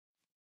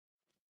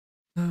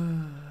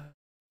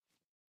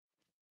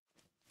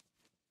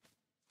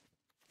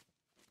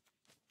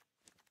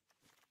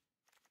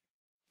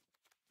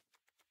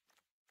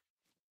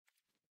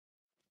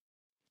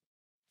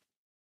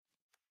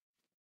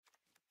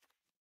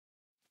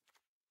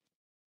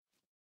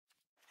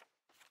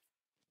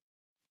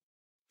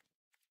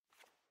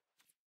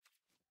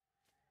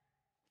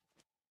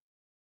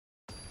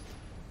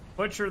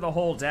 Butcher the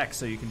whole deck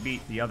so you can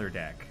beat the other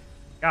deck.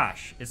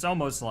 Gosh, it's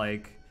almost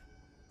like...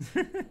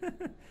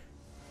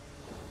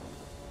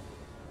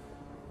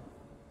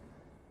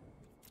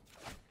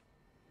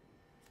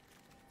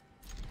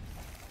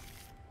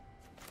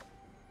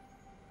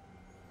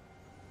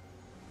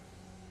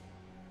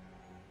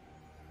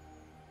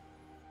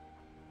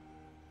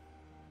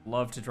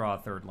 Love to draw a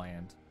third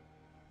land.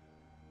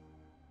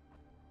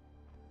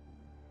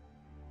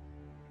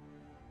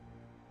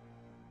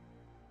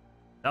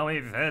 Tell me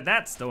if you've heard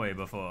that story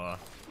before.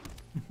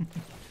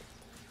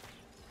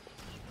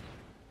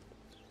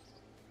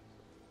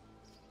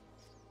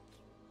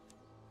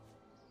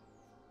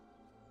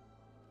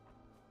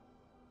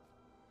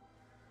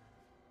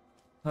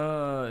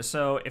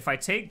 So if I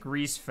take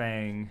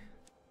Greasefang,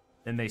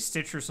 then they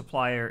Stitcher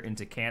Supplier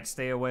into Can't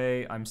Stay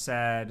Away. I'm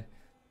sad.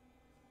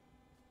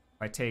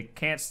 If I take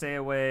Can't Stay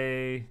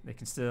Away, they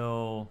can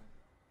still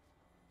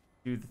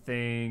do the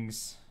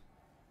things.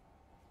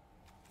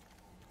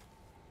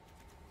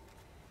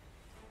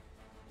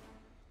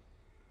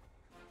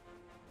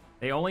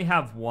 They only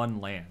have one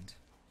land.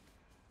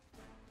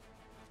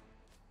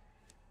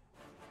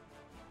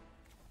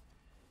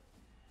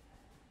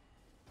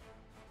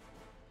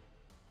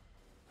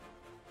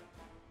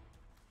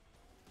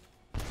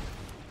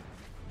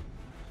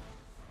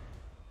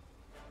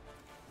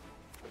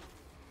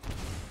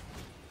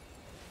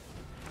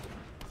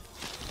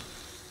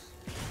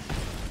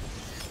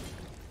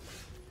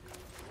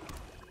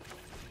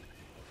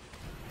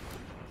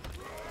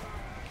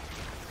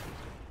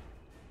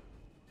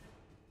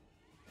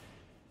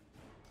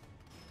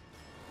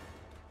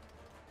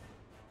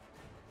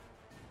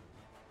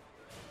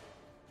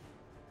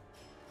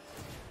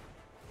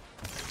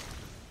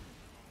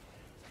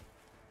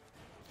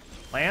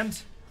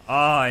 Land?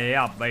 Oh,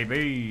 yeah,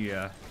 baby.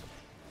 I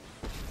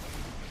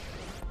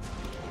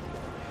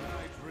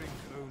drink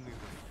only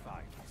the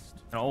finest.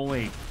 Can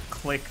only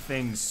click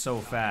things so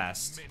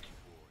fast. Many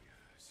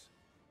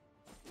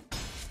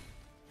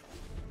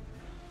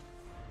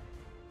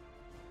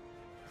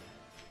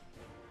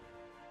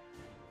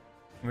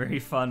warriors.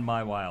 Refund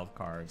my wild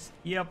cards.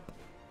 Yep.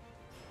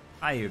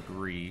 I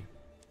agree.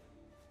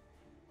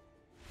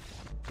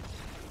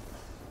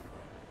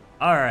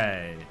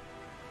 Alright.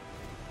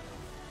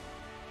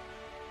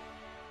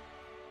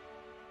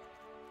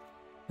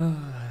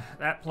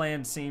 That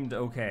plan seemed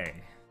okay.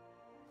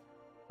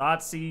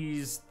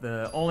 Thoughtseize,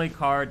 the only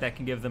card that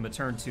can give them a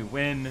turn 2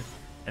 win,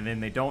 and then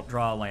they don't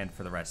draw a land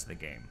for the rest of the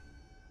game.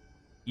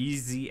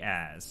 Easy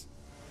as.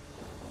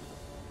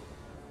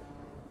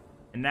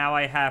 And now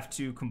I have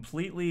to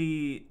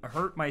completely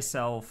hurt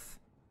myself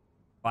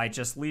by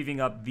just leaving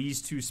up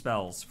these 2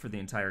 spells for the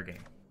entire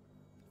game.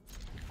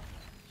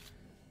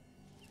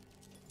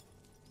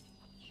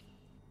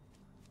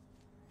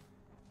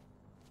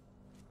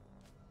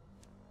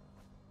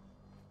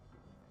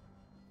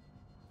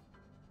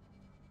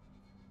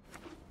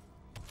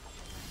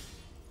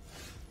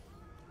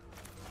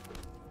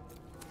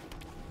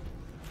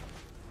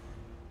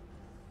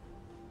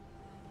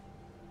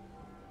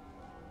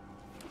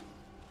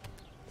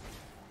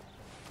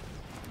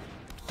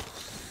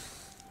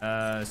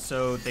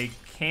 So they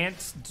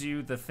can't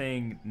do the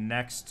thing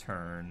next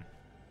turn.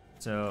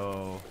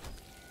 So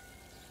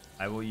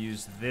I will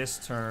use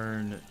this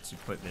turn to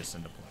put this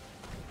into play.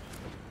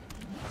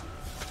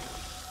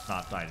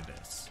 Not die to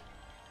this.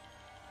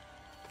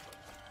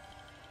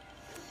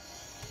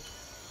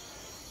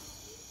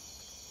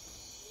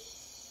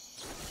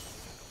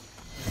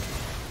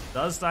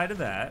 Does die to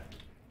that.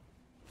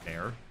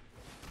 There.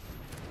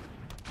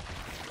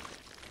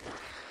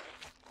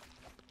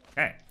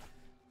 Okay.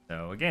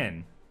 So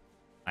again,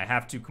 I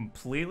have to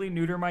completely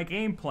neuter my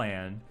game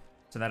plan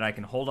so that I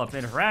can hold up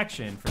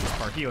interaction for this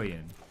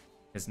Parhelion.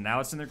 Because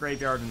now it's in their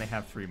graveyard and they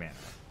have 3 mana.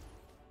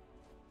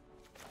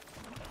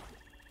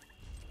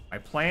 My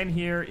plan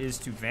here is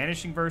to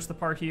Vanishing Verse the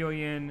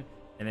Parhelion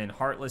and then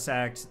Heartless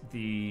Act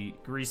the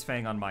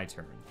Greasefang on my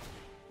turn.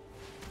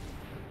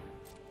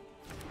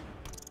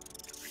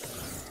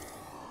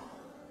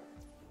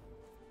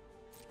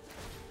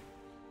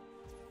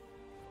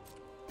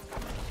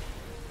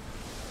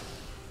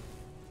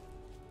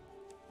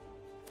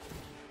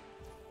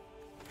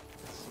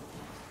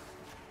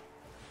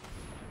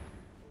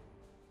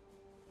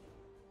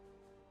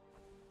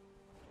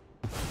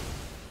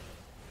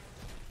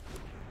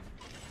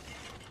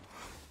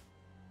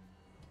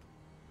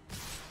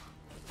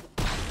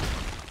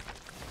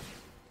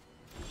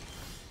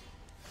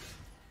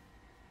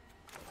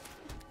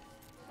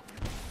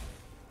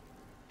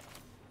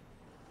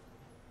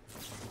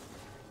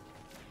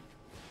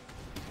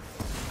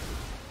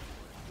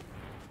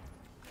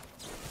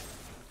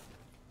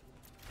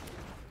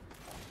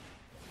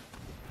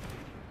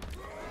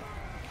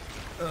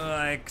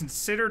 I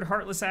considered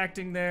Heartless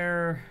Acting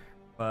there,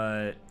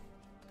 but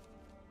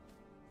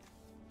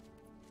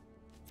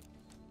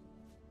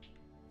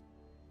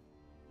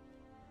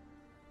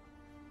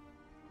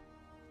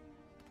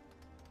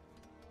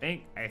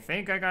I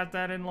think I got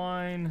that in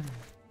line.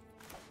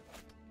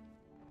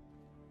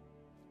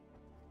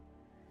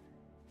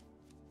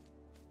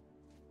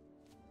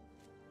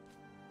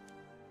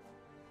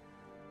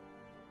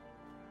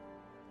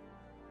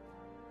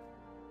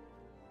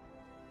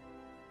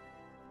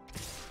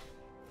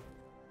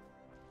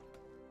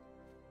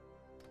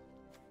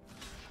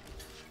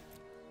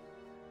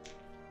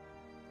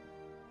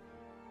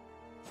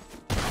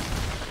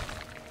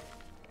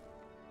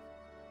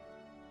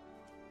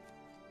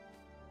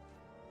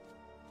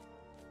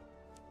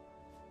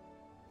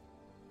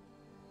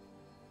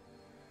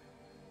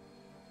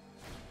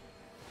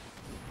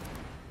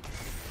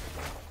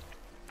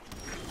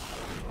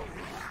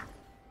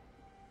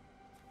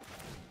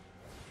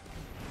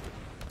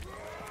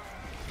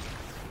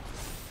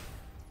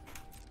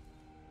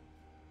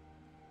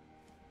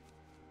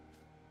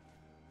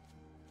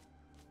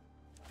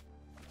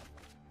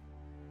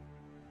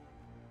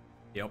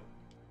 Yep.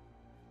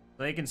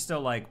 So they can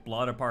still, like,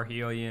 Blood of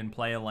Parhelion,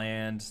 play a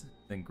land,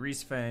 then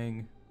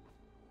Greasefang.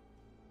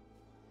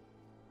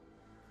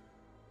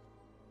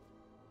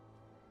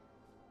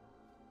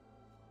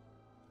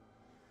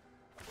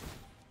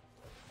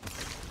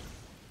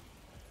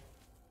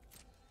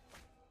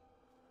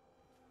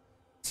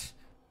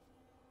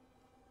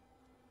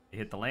 They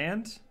hit the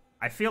land?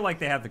 I feel like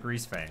they have the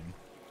Greasefang.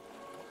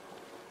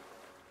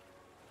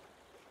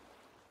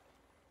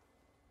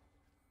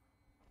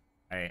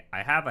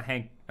 I have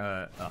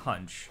a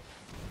hunch.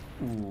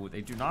 Ooh,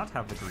 they do not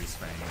have the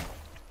Greasefang.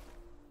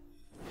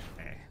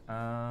 Okay,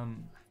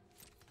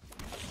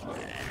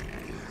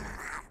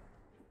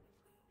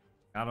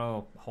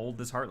 gotta hold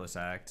this Heartless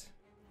Act.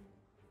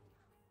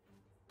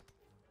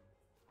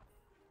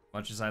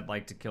 Much as I'd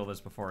like to kill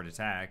this before it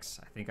attacks,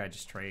 I think I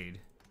just trade.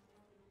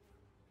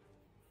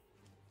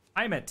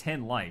 I'm at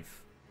 10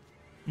 life.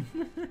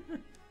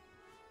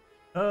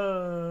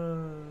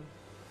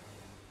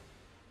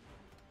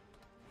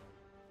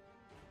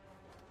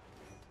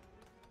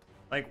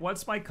 Like,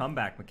 what's my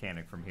comeback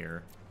mechanic from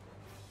here?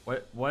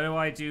 What do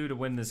I do to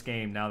win this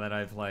game now that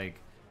I've, like,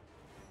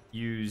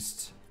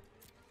 used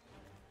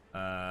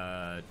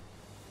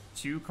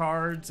 2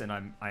 cards and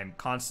I'm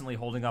constantly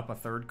holding up a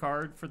 3rd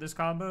card for this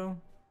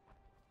combo?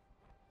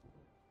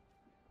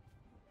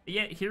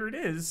 Yet here it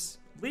is,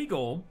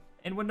 legal,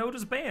 and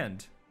Winota's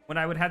banned, when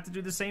I would have to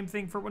do the same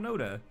thing for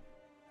Winota.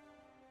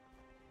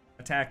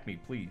 Attack me,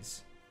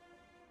 please.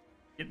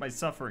 Get my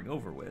suffering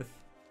over with.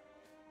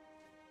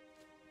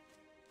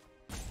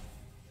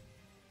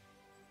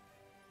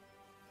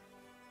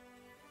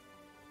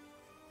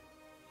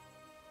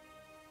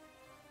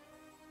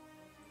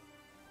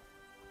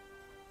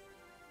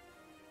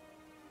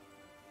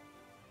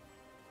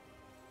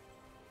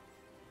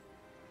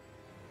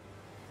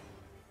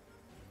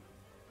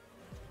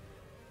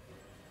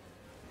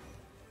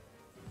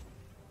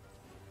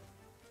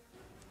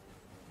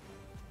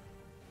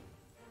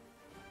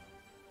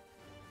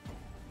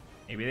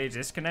 Maybe they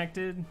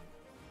disconnected?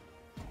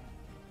 Is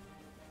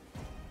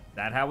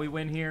that how we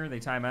win here? They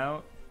time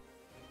out?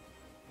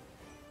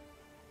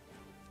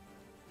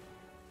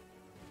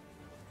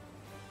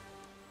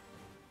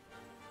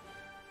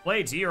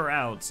 Play to your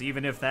outs,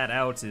 even if that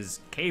out is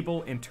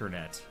cable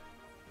internet.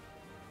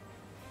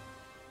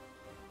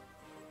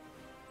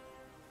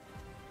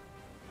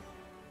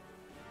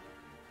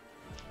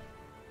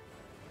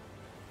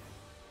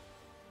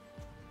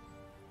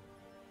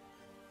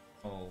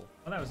 Oh, well,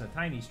 that was a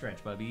tiny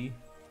stretch, Bubby.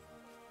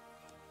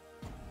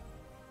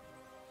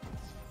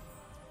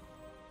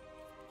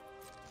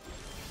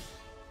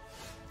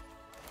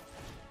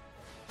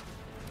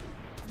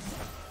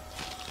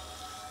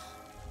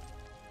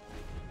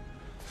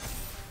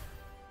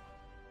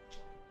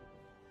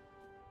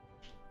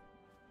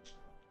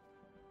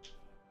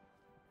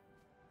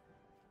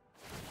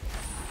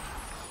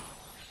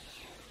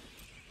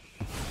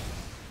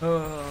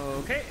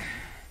 Okay.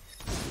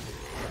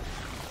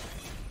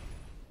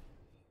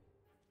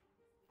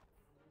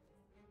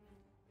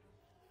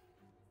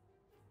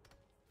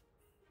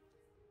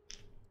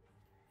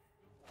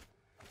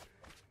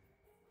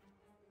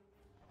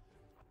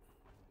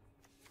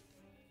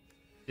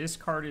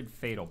 Discarded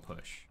Fatal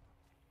Push.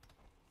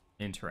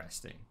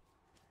 Interesting.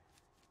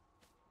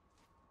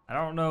 I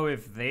don't know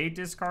if they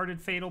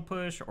discarded Fatal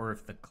Push or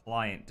if the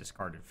client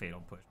discarded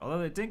Fatal Push.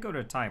 Although it didn't go to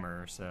a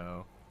timer,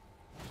 so...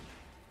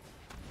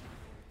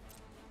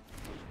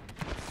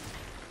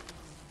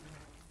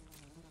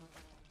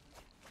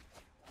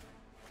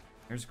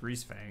 There's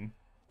Greasefang.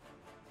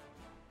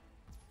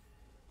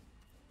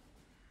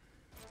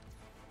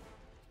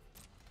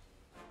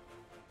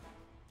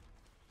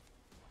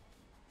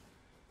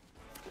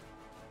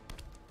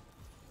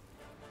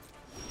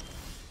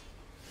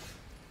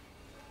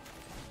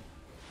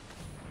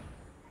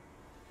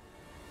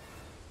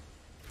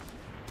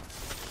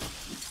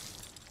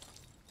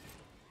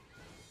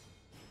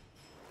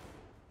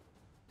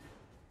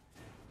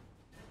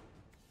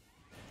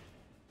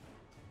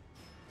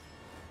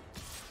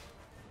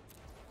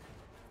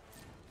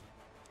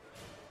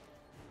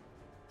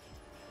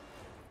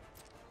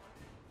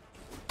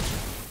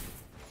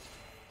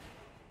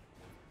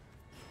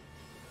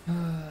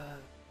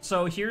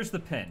 So here's the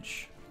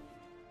pinch.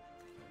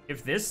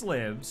 If this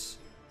lives,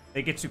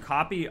 they get to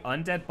copy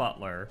Undead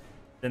Butler,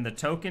 then the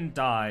token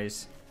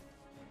dies.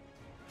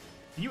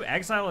 Can you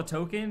exile a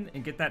token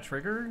and get that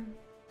trigger?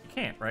 You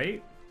can't,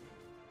 right?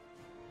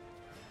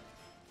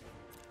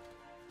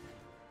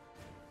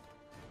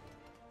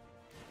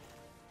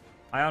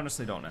 I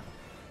honestly don't know.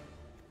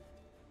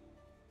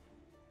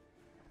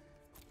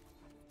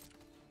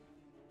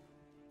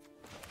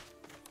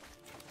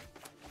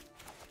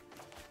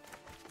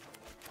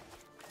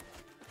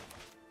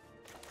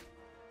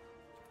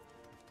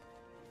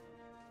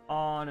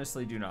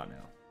 Honestly do not know.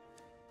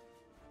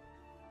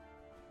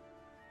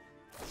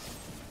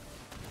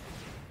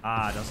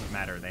 Ah, doesn't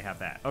matter. They have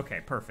that.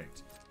 Okay,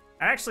 perfect.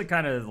 It actually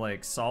kind of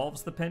like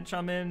solves the pinch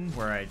I'm in,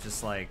 where I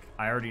just like,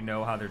 I already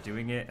know how they're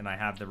doing it and I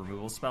have the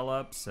removal spell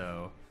up,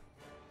 so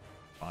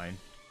fine.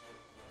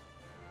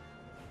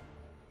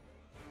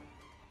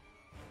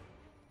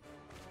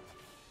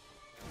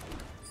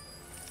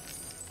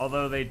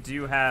 Although they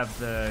do have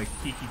the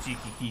Kiki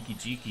Jiki Kiki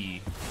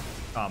Jiki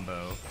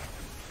combo.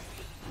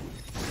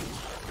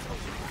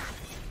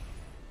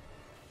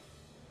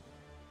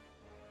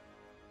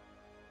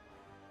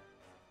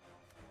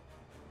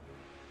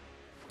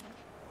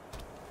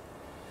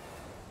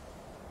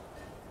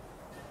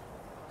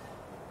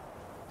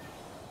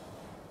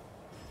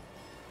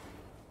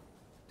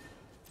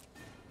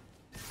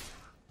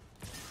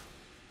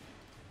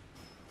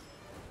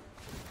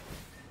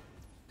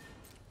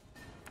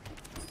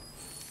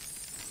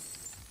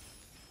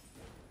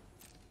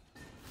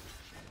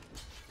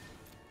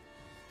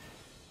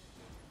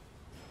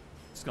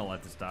 Just gonna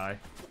let this die.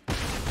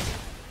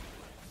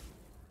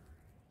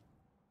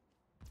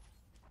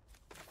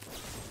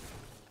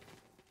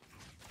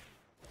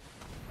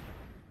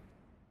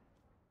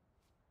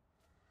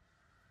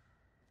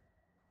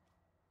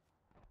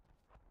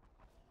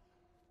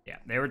 Yeah,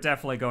 they were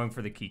definitely going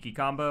for the Kiki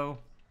combo.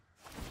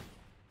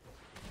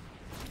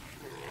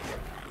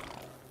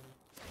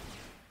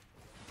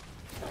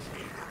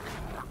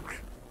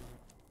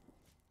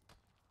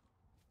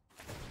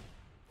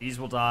 These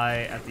will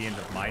die at the end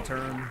of my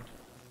turn.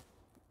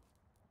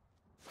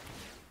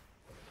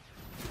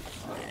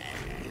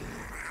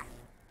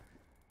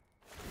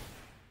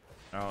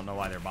 I don't know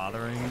why they're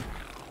bothering.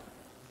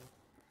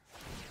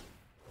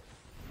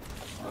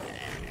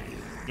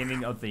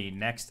 Beginning of the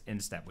next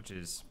instep, which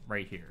is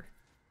right here.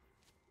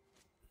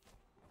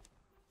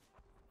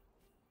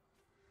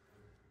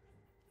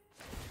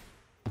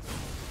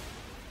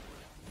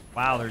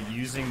 Wow, they're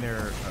using their...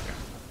 Okay.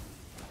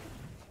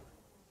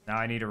 Now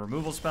I need a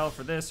removal spell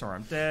for this, or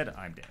I'm dead.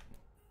 I'm dead.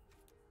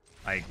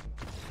 Like,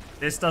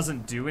 this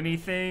doesn't do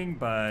anything,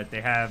 but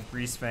they have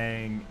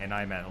Greasefang, and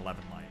I'm at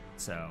 11 life,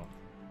 so...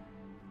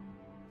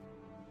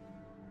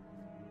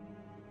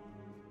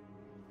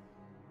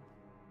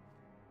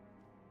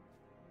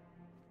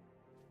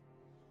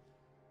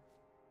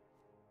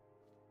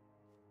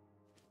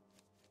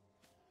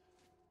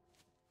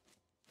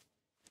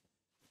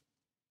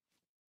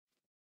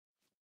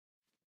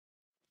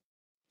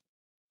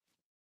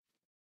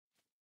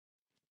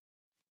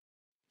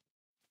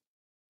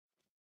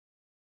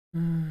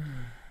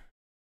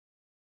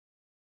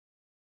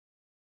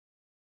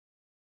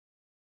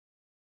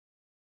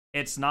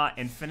 It's not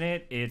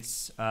infinite,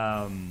 it's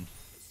as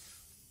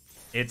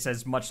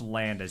much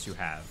land as you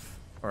have,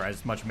 or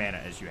as much mana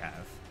as you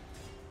have.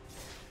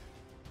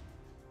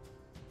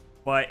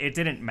 But it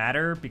didn't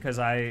matter because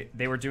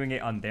they were doing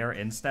it on their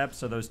instep,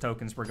 so those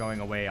tokens were going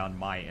away on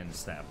my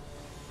instep.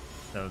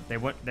 So they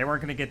weren't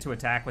going to get to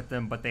attack with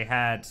them, but they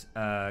had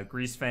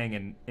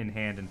Greasefang in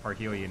hand and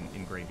Parhelion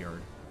in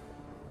graveyard.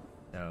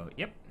 So,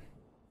 yep.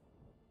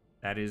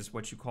 That is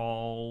what you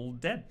call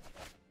dead.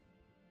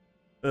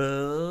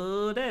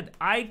 Dead.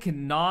 I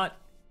cannot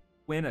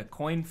win a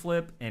coin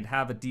flip and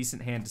have a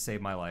decent hand to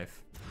save my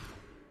life.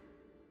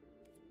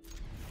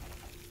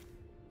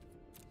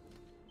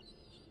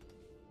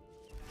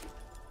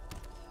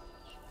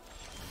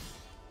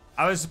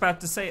 I was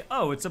about to say,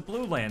 oh, it's a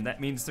blue land.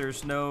 That means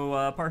there's no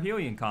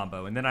Parhelion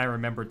combo. And then I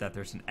remembered that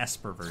there's an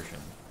Esper version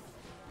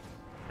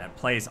that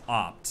plays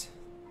Opt.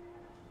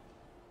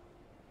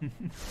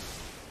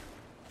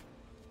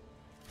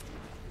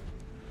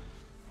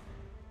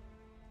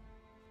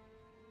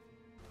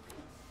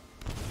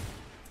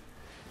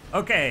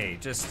 Okay,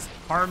 just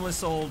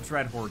harmless old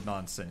Dreadhorde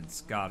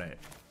nonsense. Got it.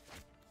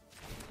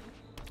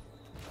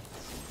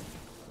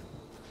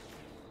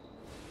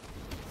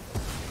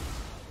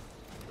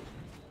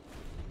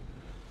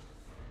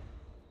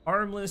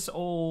 Harmless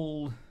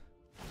old...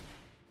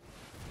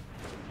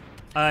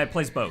 it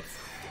plays both.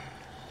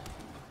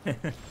 It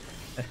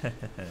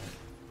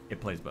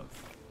plays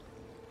both.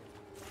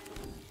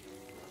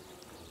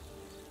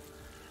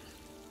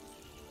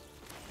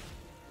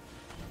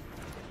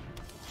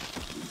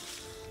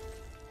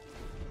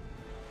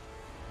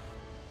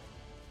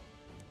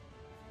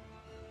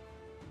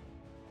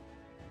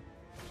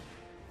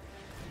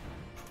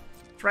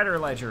 Shredder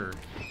Ledger.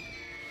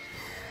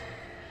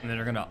 And then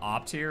they're gonna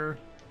opt here.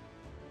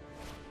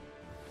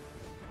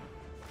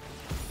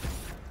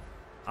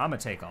 I'm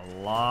gonna take a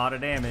lot of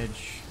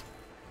damage.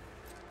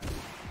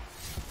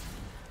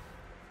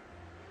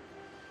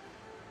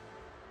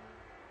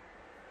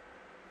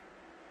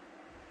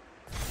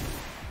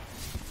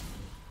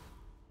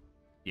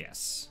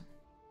 Yes.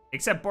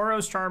 Except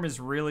Boros Charm is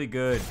really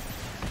good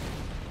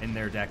in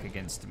their deck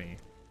against me.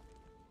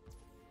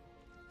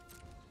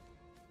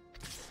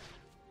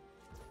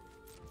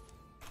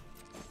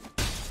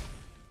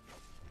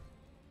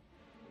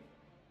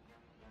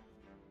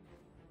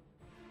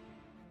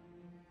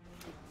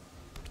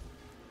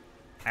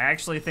 I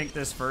actually think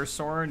this first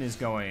Sorin is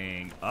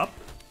going up,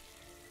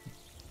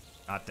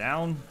 not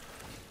down.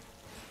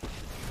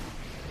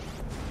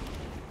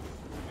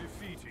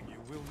 Defeating you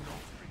will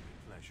not bring me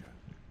pleasure.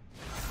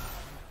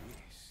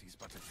 This is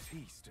but a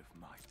taste of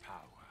my power.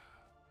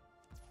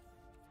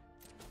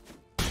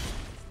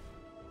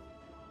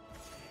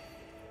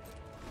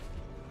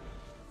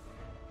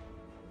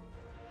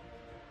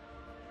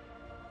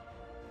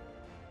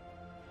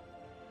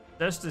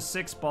 Just a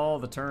 6-ball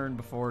the turn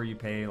before you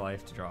pay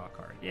life to draw a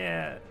card.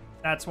 Yeah,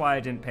 that's why I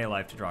didn't pay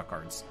life to draw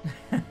cards.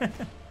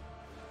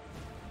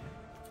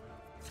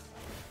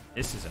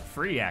 This is a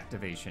free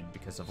activation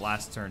because of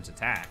last turn's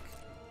attack.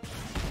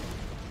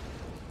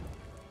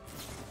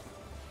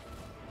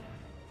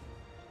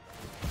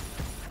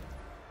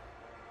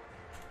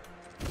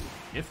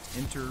 Gift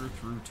enter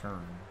through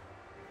turn.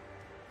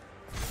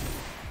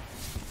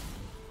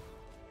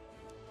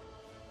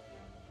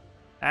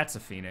 That's a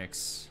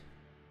Phoenix.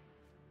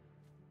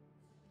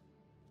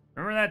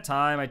 Remember that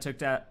time I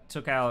took out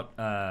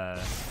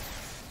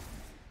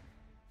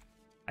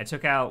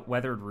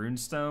Weathered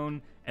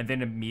Runestone and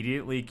then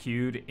immediately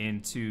queued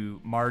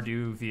into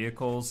Mardu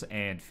vehicles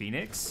and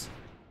Phoenix?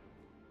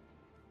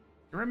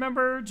 Do you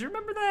remember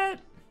that?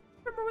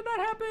 Remember when that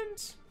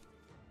happened?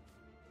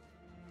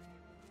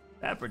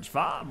 Average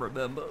Farm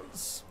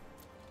remembers.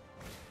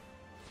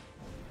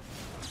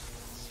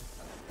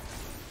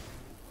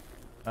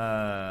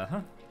 Huh.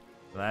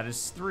 That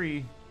is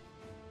 3.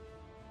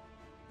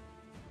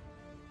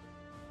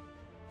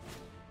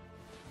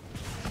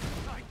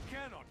 I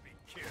cannot be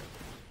killed.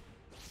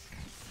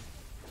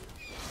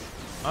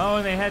 Oh,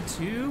 and they had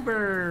 2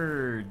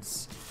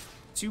 birds.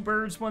 2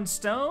 birds, 1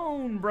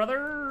 stone,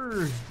 brother. All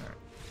right.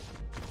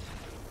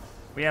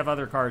 We have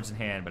other cards in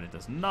hand, but it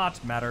does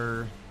not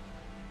matter.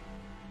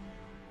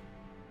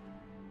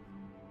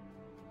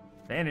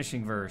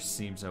 Vanishing Verse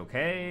seems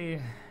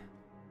okay.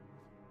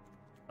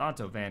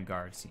 Santo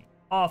Vanguard seems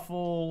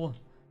awful.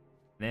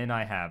 Then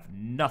I have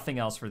nothing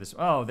else for this.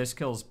 Oh, this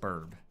kills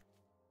Burb.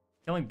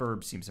 Killing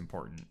Burb seems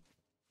important.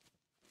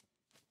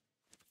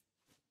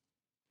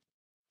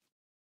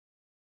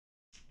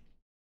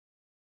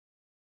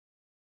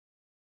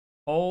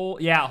 Hole,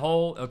 yeah,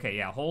 Hole. Okay,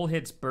 yeah, Hole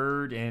hits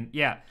Bird, and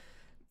yeah.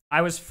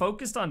 I was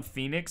focused on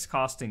Phoenix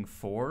costing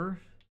 4.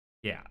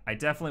 Yeah, I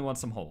definitely want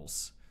some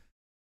holes.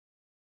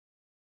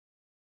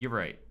 You're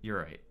right, you're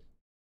right.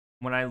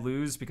 When I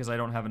lose because I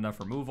don't have enough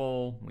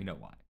removal, we know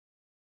why.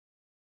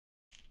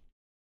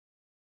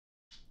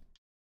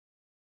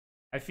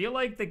 I feel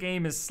like the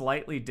game is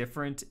slightly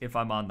different if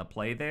I'm on the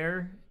play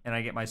there, and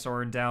I get my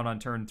Sorin down on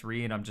turn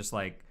 3, and I'm just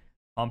like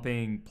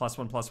pumping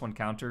 +1/+1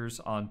 counters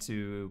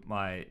onto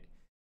my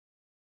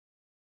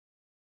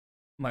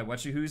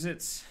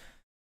whatchahoozits.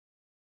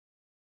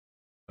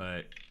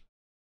 But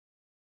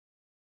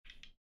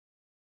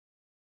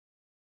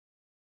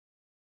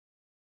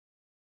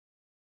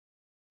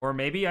or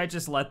maybe I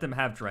just let them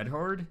have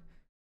Dreadhorde,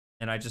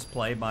 and I just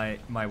play my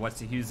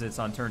whatchahoozits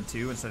on turn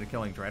 2 instead of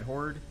killing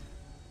Dreadhorde,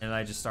 and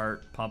I just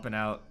start pumping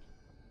out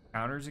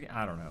counters again.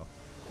 I don't know.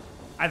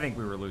 I think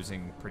we were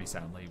losing pretty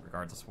soundly,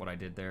 regardless of what I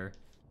did there.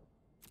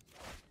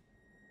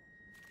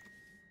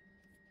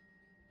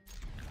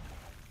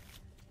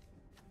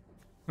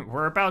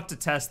 We're about to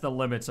test the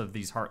limits of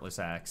these Heartless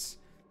Acts.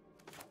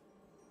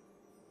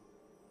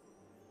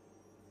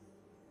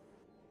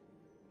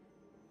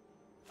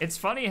 It's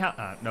funny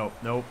how... nope,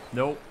 nope,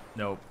 nope,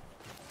 nope.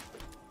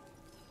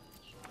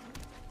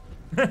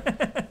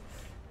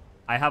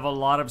 I have a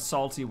lot of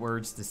salty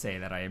words to say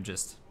that I am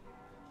just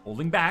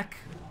holding back.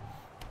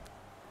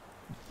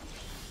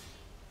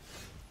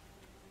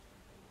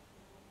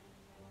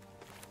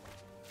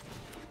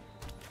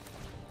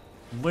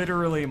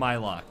 Literally my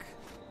luck.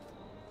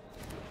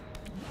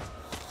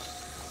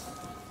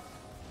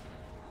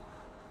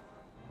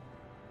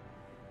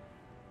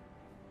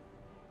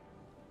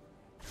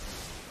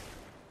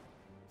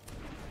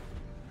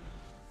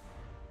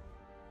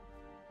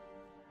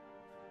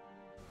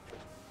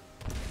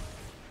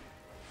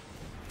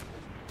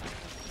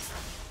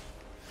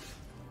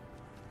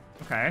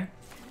 Okay.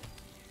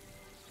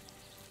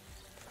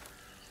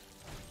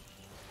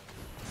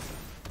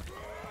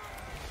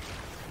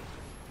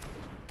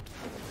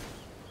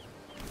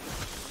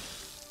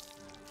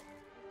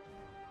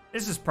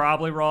 This is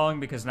probably wrong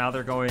because now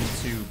they're going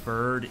to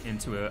bird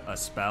into a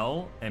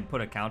spell and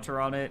put a counter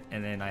on it,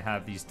 and then I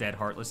have these dead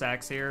Heartless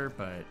Acts here,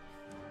 but...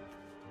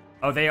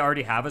 Oh, they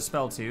already have a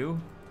spell too?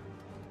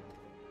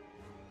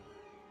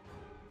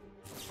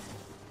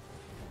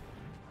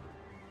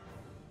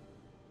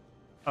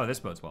 Oh,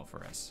 this bodes well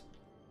for us.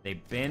 They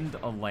bend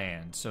a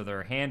land, so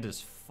their hand is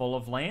full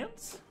of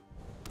lands?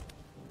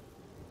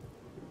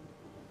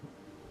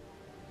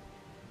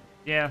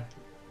 Yeah.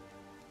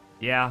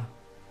 Yeah.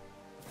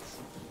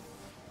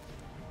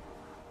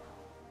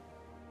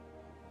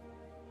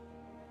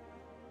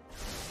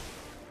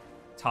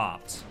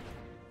 Topped.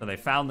 So they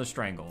found the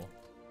Strangle.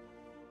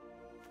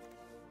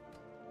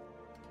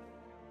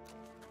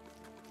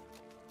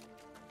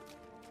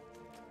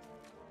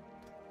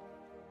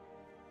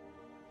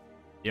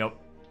 Yep.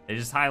 They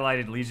just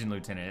highlighted Legion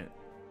Lieutenant.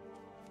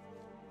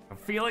 I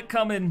feel it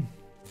coming.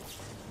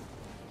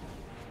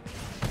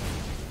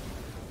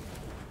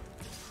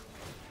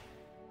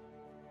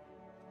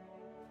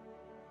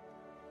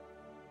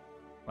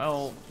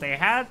 Well, they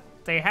had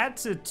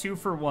to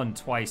 2-for-1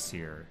 twice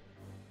here.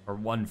 Or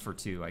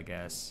 1-for-2, I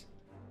guess.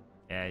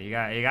 Yeah, you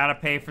gotta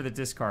pay for the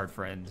discard,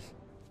 friend.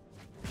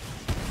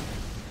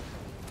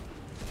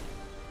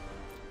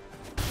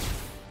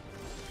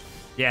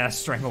 Yeah,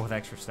 strangle with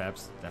extra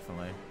steps,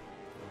 definitely.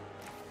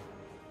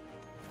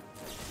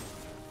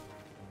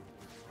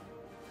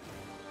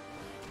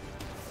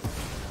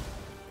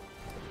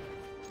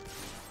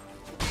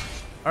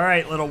 All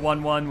right, little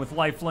 1/1 with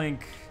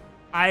lifelink.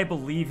 I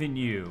believe in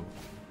you.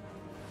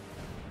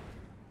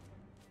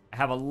 I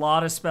have a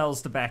lot of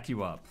spells to back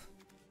you up.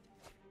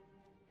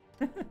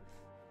 I'm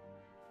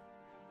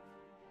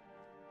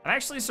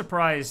actually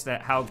surprised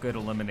at how good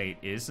Eliminate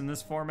is in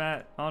this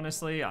format,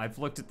 honestly. I've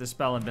looked at the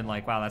spell and been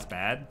like, wow, that's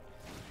bad.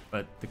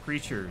 But the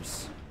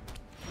creatures...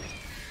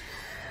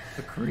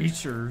 The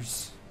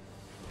creatures...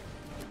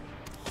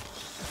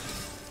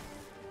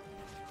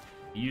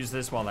 Use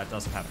this while that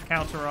doesn't have a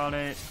counter on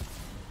it.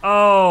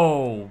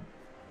 Oh!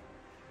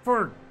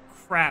 For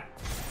crap.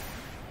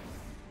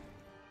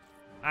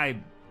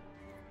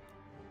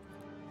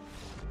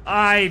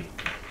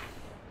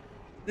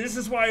 This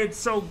is why it's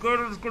so good,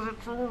 is because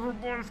it's so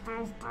overbalanced.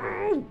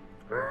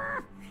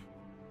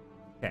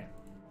 Okay.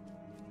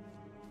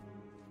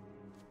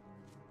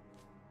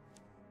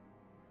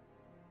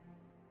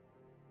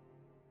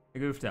 I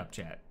goofed up,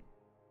 chat.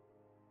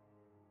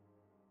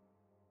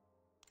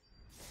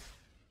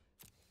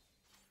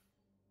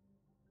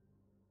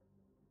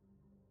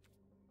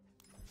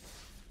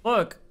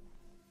 Look.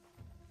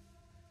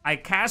 I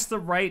cast the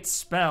right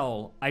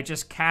spell, I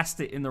just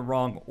cast it in the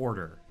wrong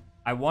order.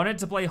 I wanted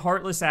to play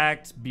Heartless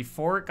Act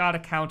before it got a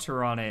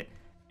counter on it,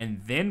 and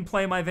then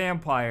play my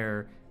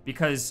Vampire,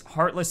 because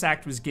Heartless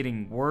Act was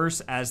getting worse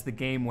as the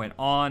game went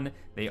on.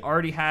 They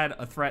already had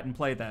a threat in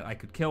play that I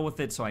could kill with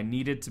it, so I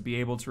needed to be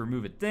able to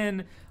remove it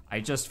then.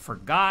 I just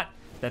forgot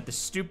that the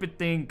stupid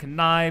thing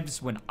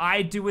connives when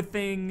I do a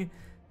thing,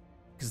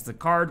 because the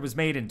card was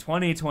made in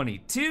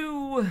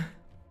 2022.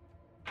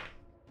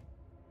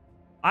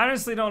 I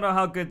honestly don't know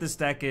how good this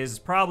deck is. It's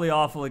probably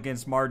awful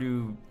against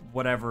Mardu,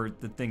 whatever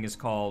the thing is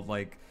called.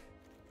 Like,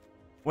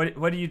 what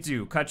do you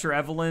do? Cut your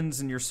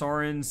Evelyns and your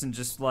Sorens and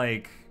just,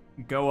 like,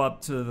 go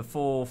up to the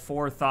full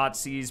 4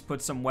 Thoughtseize,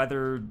 put some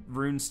Weather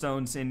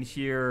Runestones in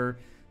here,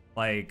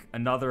 like,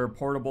 another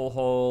Portable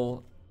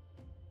Hole.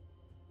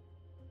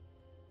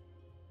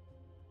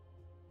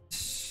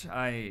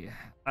 I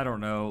don't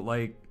know,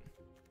 like...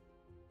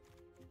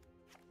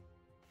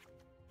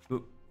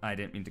 Oop, I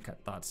didn't mean to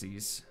cut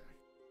Thoughtseize.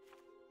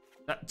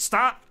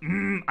 Stop!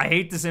 I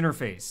hate this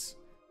interface.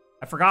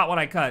 I forgot what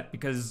I cut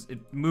because it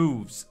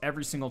moves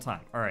every single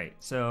time. All right,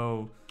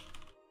 so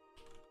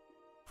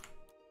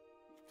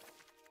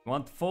you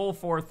want the full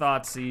 4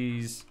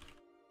 Thoughtseize.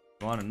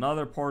 You want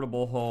another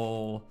Portable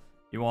Hole.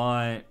 You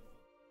want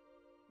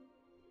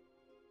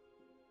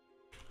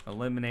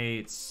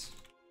eliminates.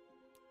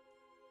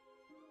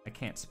 I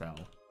can't spell.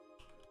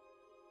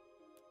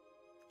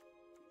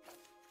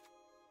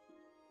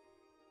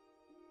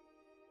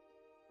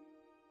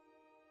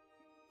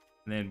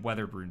 And then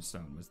Weathered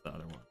Runestone was the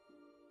other one.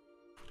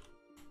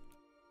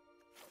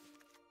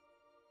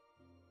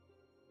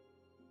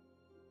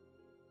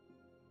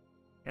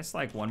 I guess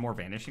like one more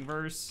Vanishing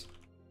Verse.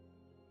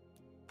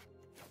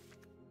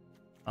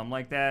 Something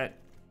like that.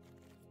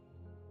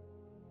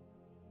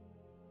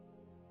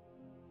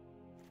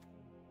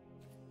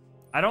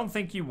 I don't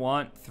think you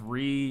want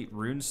 3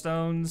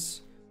 Runestones.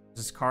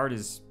 This card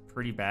is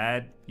pretty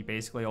bad. You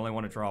basically only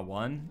want to draw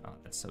 1. Oh,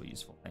 that's so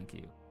useful. Thank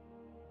you.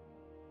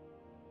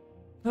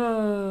 I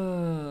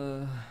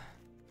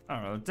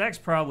don't know. Deck's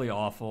probably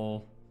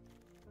awful.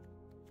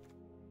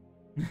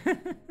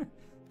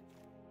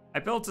 I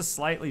built a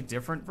slightly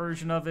different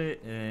version of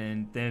it,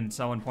 and then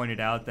someone pointed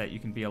out that you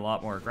can be a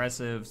lot more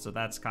aggressive, so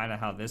that's kind of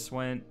how this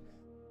went.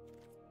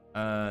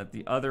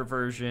 The other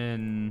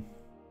version...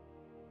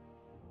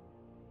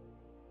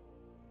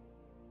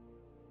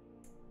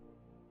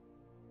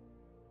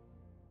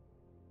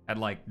 had,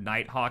 like,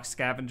 Nighthawk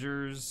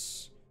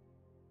Scavengers,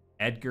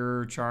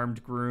 Edgar,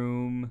 Charmed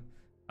Groom.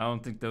 I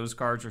don't think those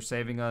cards are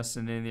saving us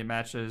in any of the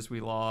matches we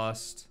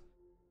lost.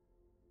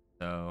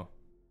 So,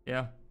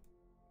 yeah.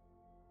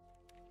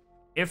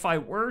 If I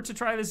were to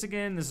try this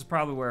again, this is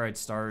probably where I'd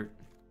start.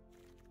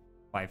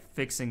 By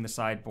fixing the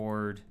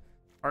sideboard.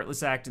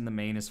 Heartless Act in the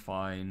main is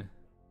fine.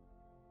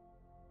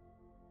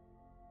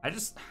 I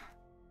just...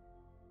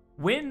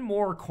 win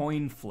more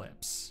coin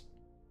flips.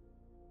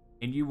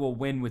 And you will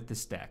win with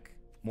this deck.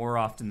 More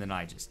often than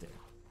I just did.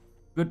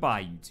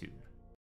 Goodbye, YouTube.